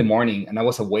 o'clock in the morning, and I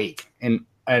was awake, and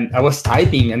I was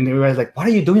typing, and they were like, "What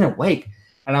are you doing awake?"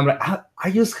 And I'm like, I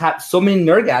just had so many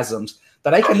orgasms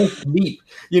that I cannot sleep.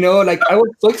 I was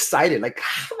so excited, like,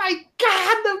 oh my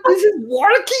God, this is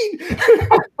working.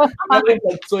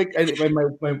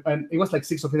 And it was like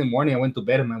 6 o'clock in the morning. I went to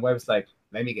bed, and my wife was like,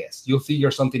 "Let me guess, you'll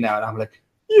figure something out." I'm like,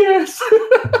 yes.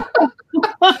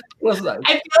 I feel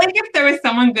like if there was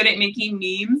someone good at making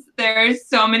memes, there's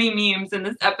so many memes in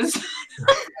this episode.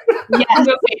 Yes.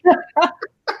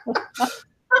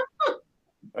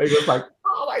 I was like,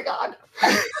 oh my God.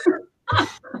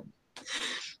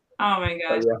 Oh my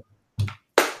gosh. Yeah.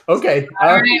 Okay.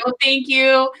 All right. Well, thank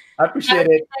you. I appreciate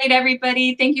it. Good night,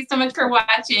 everybody. Thank you so much for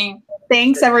watching.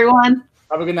 Thanks, everyone.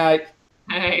 Have a good night.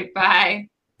 All right. Bye.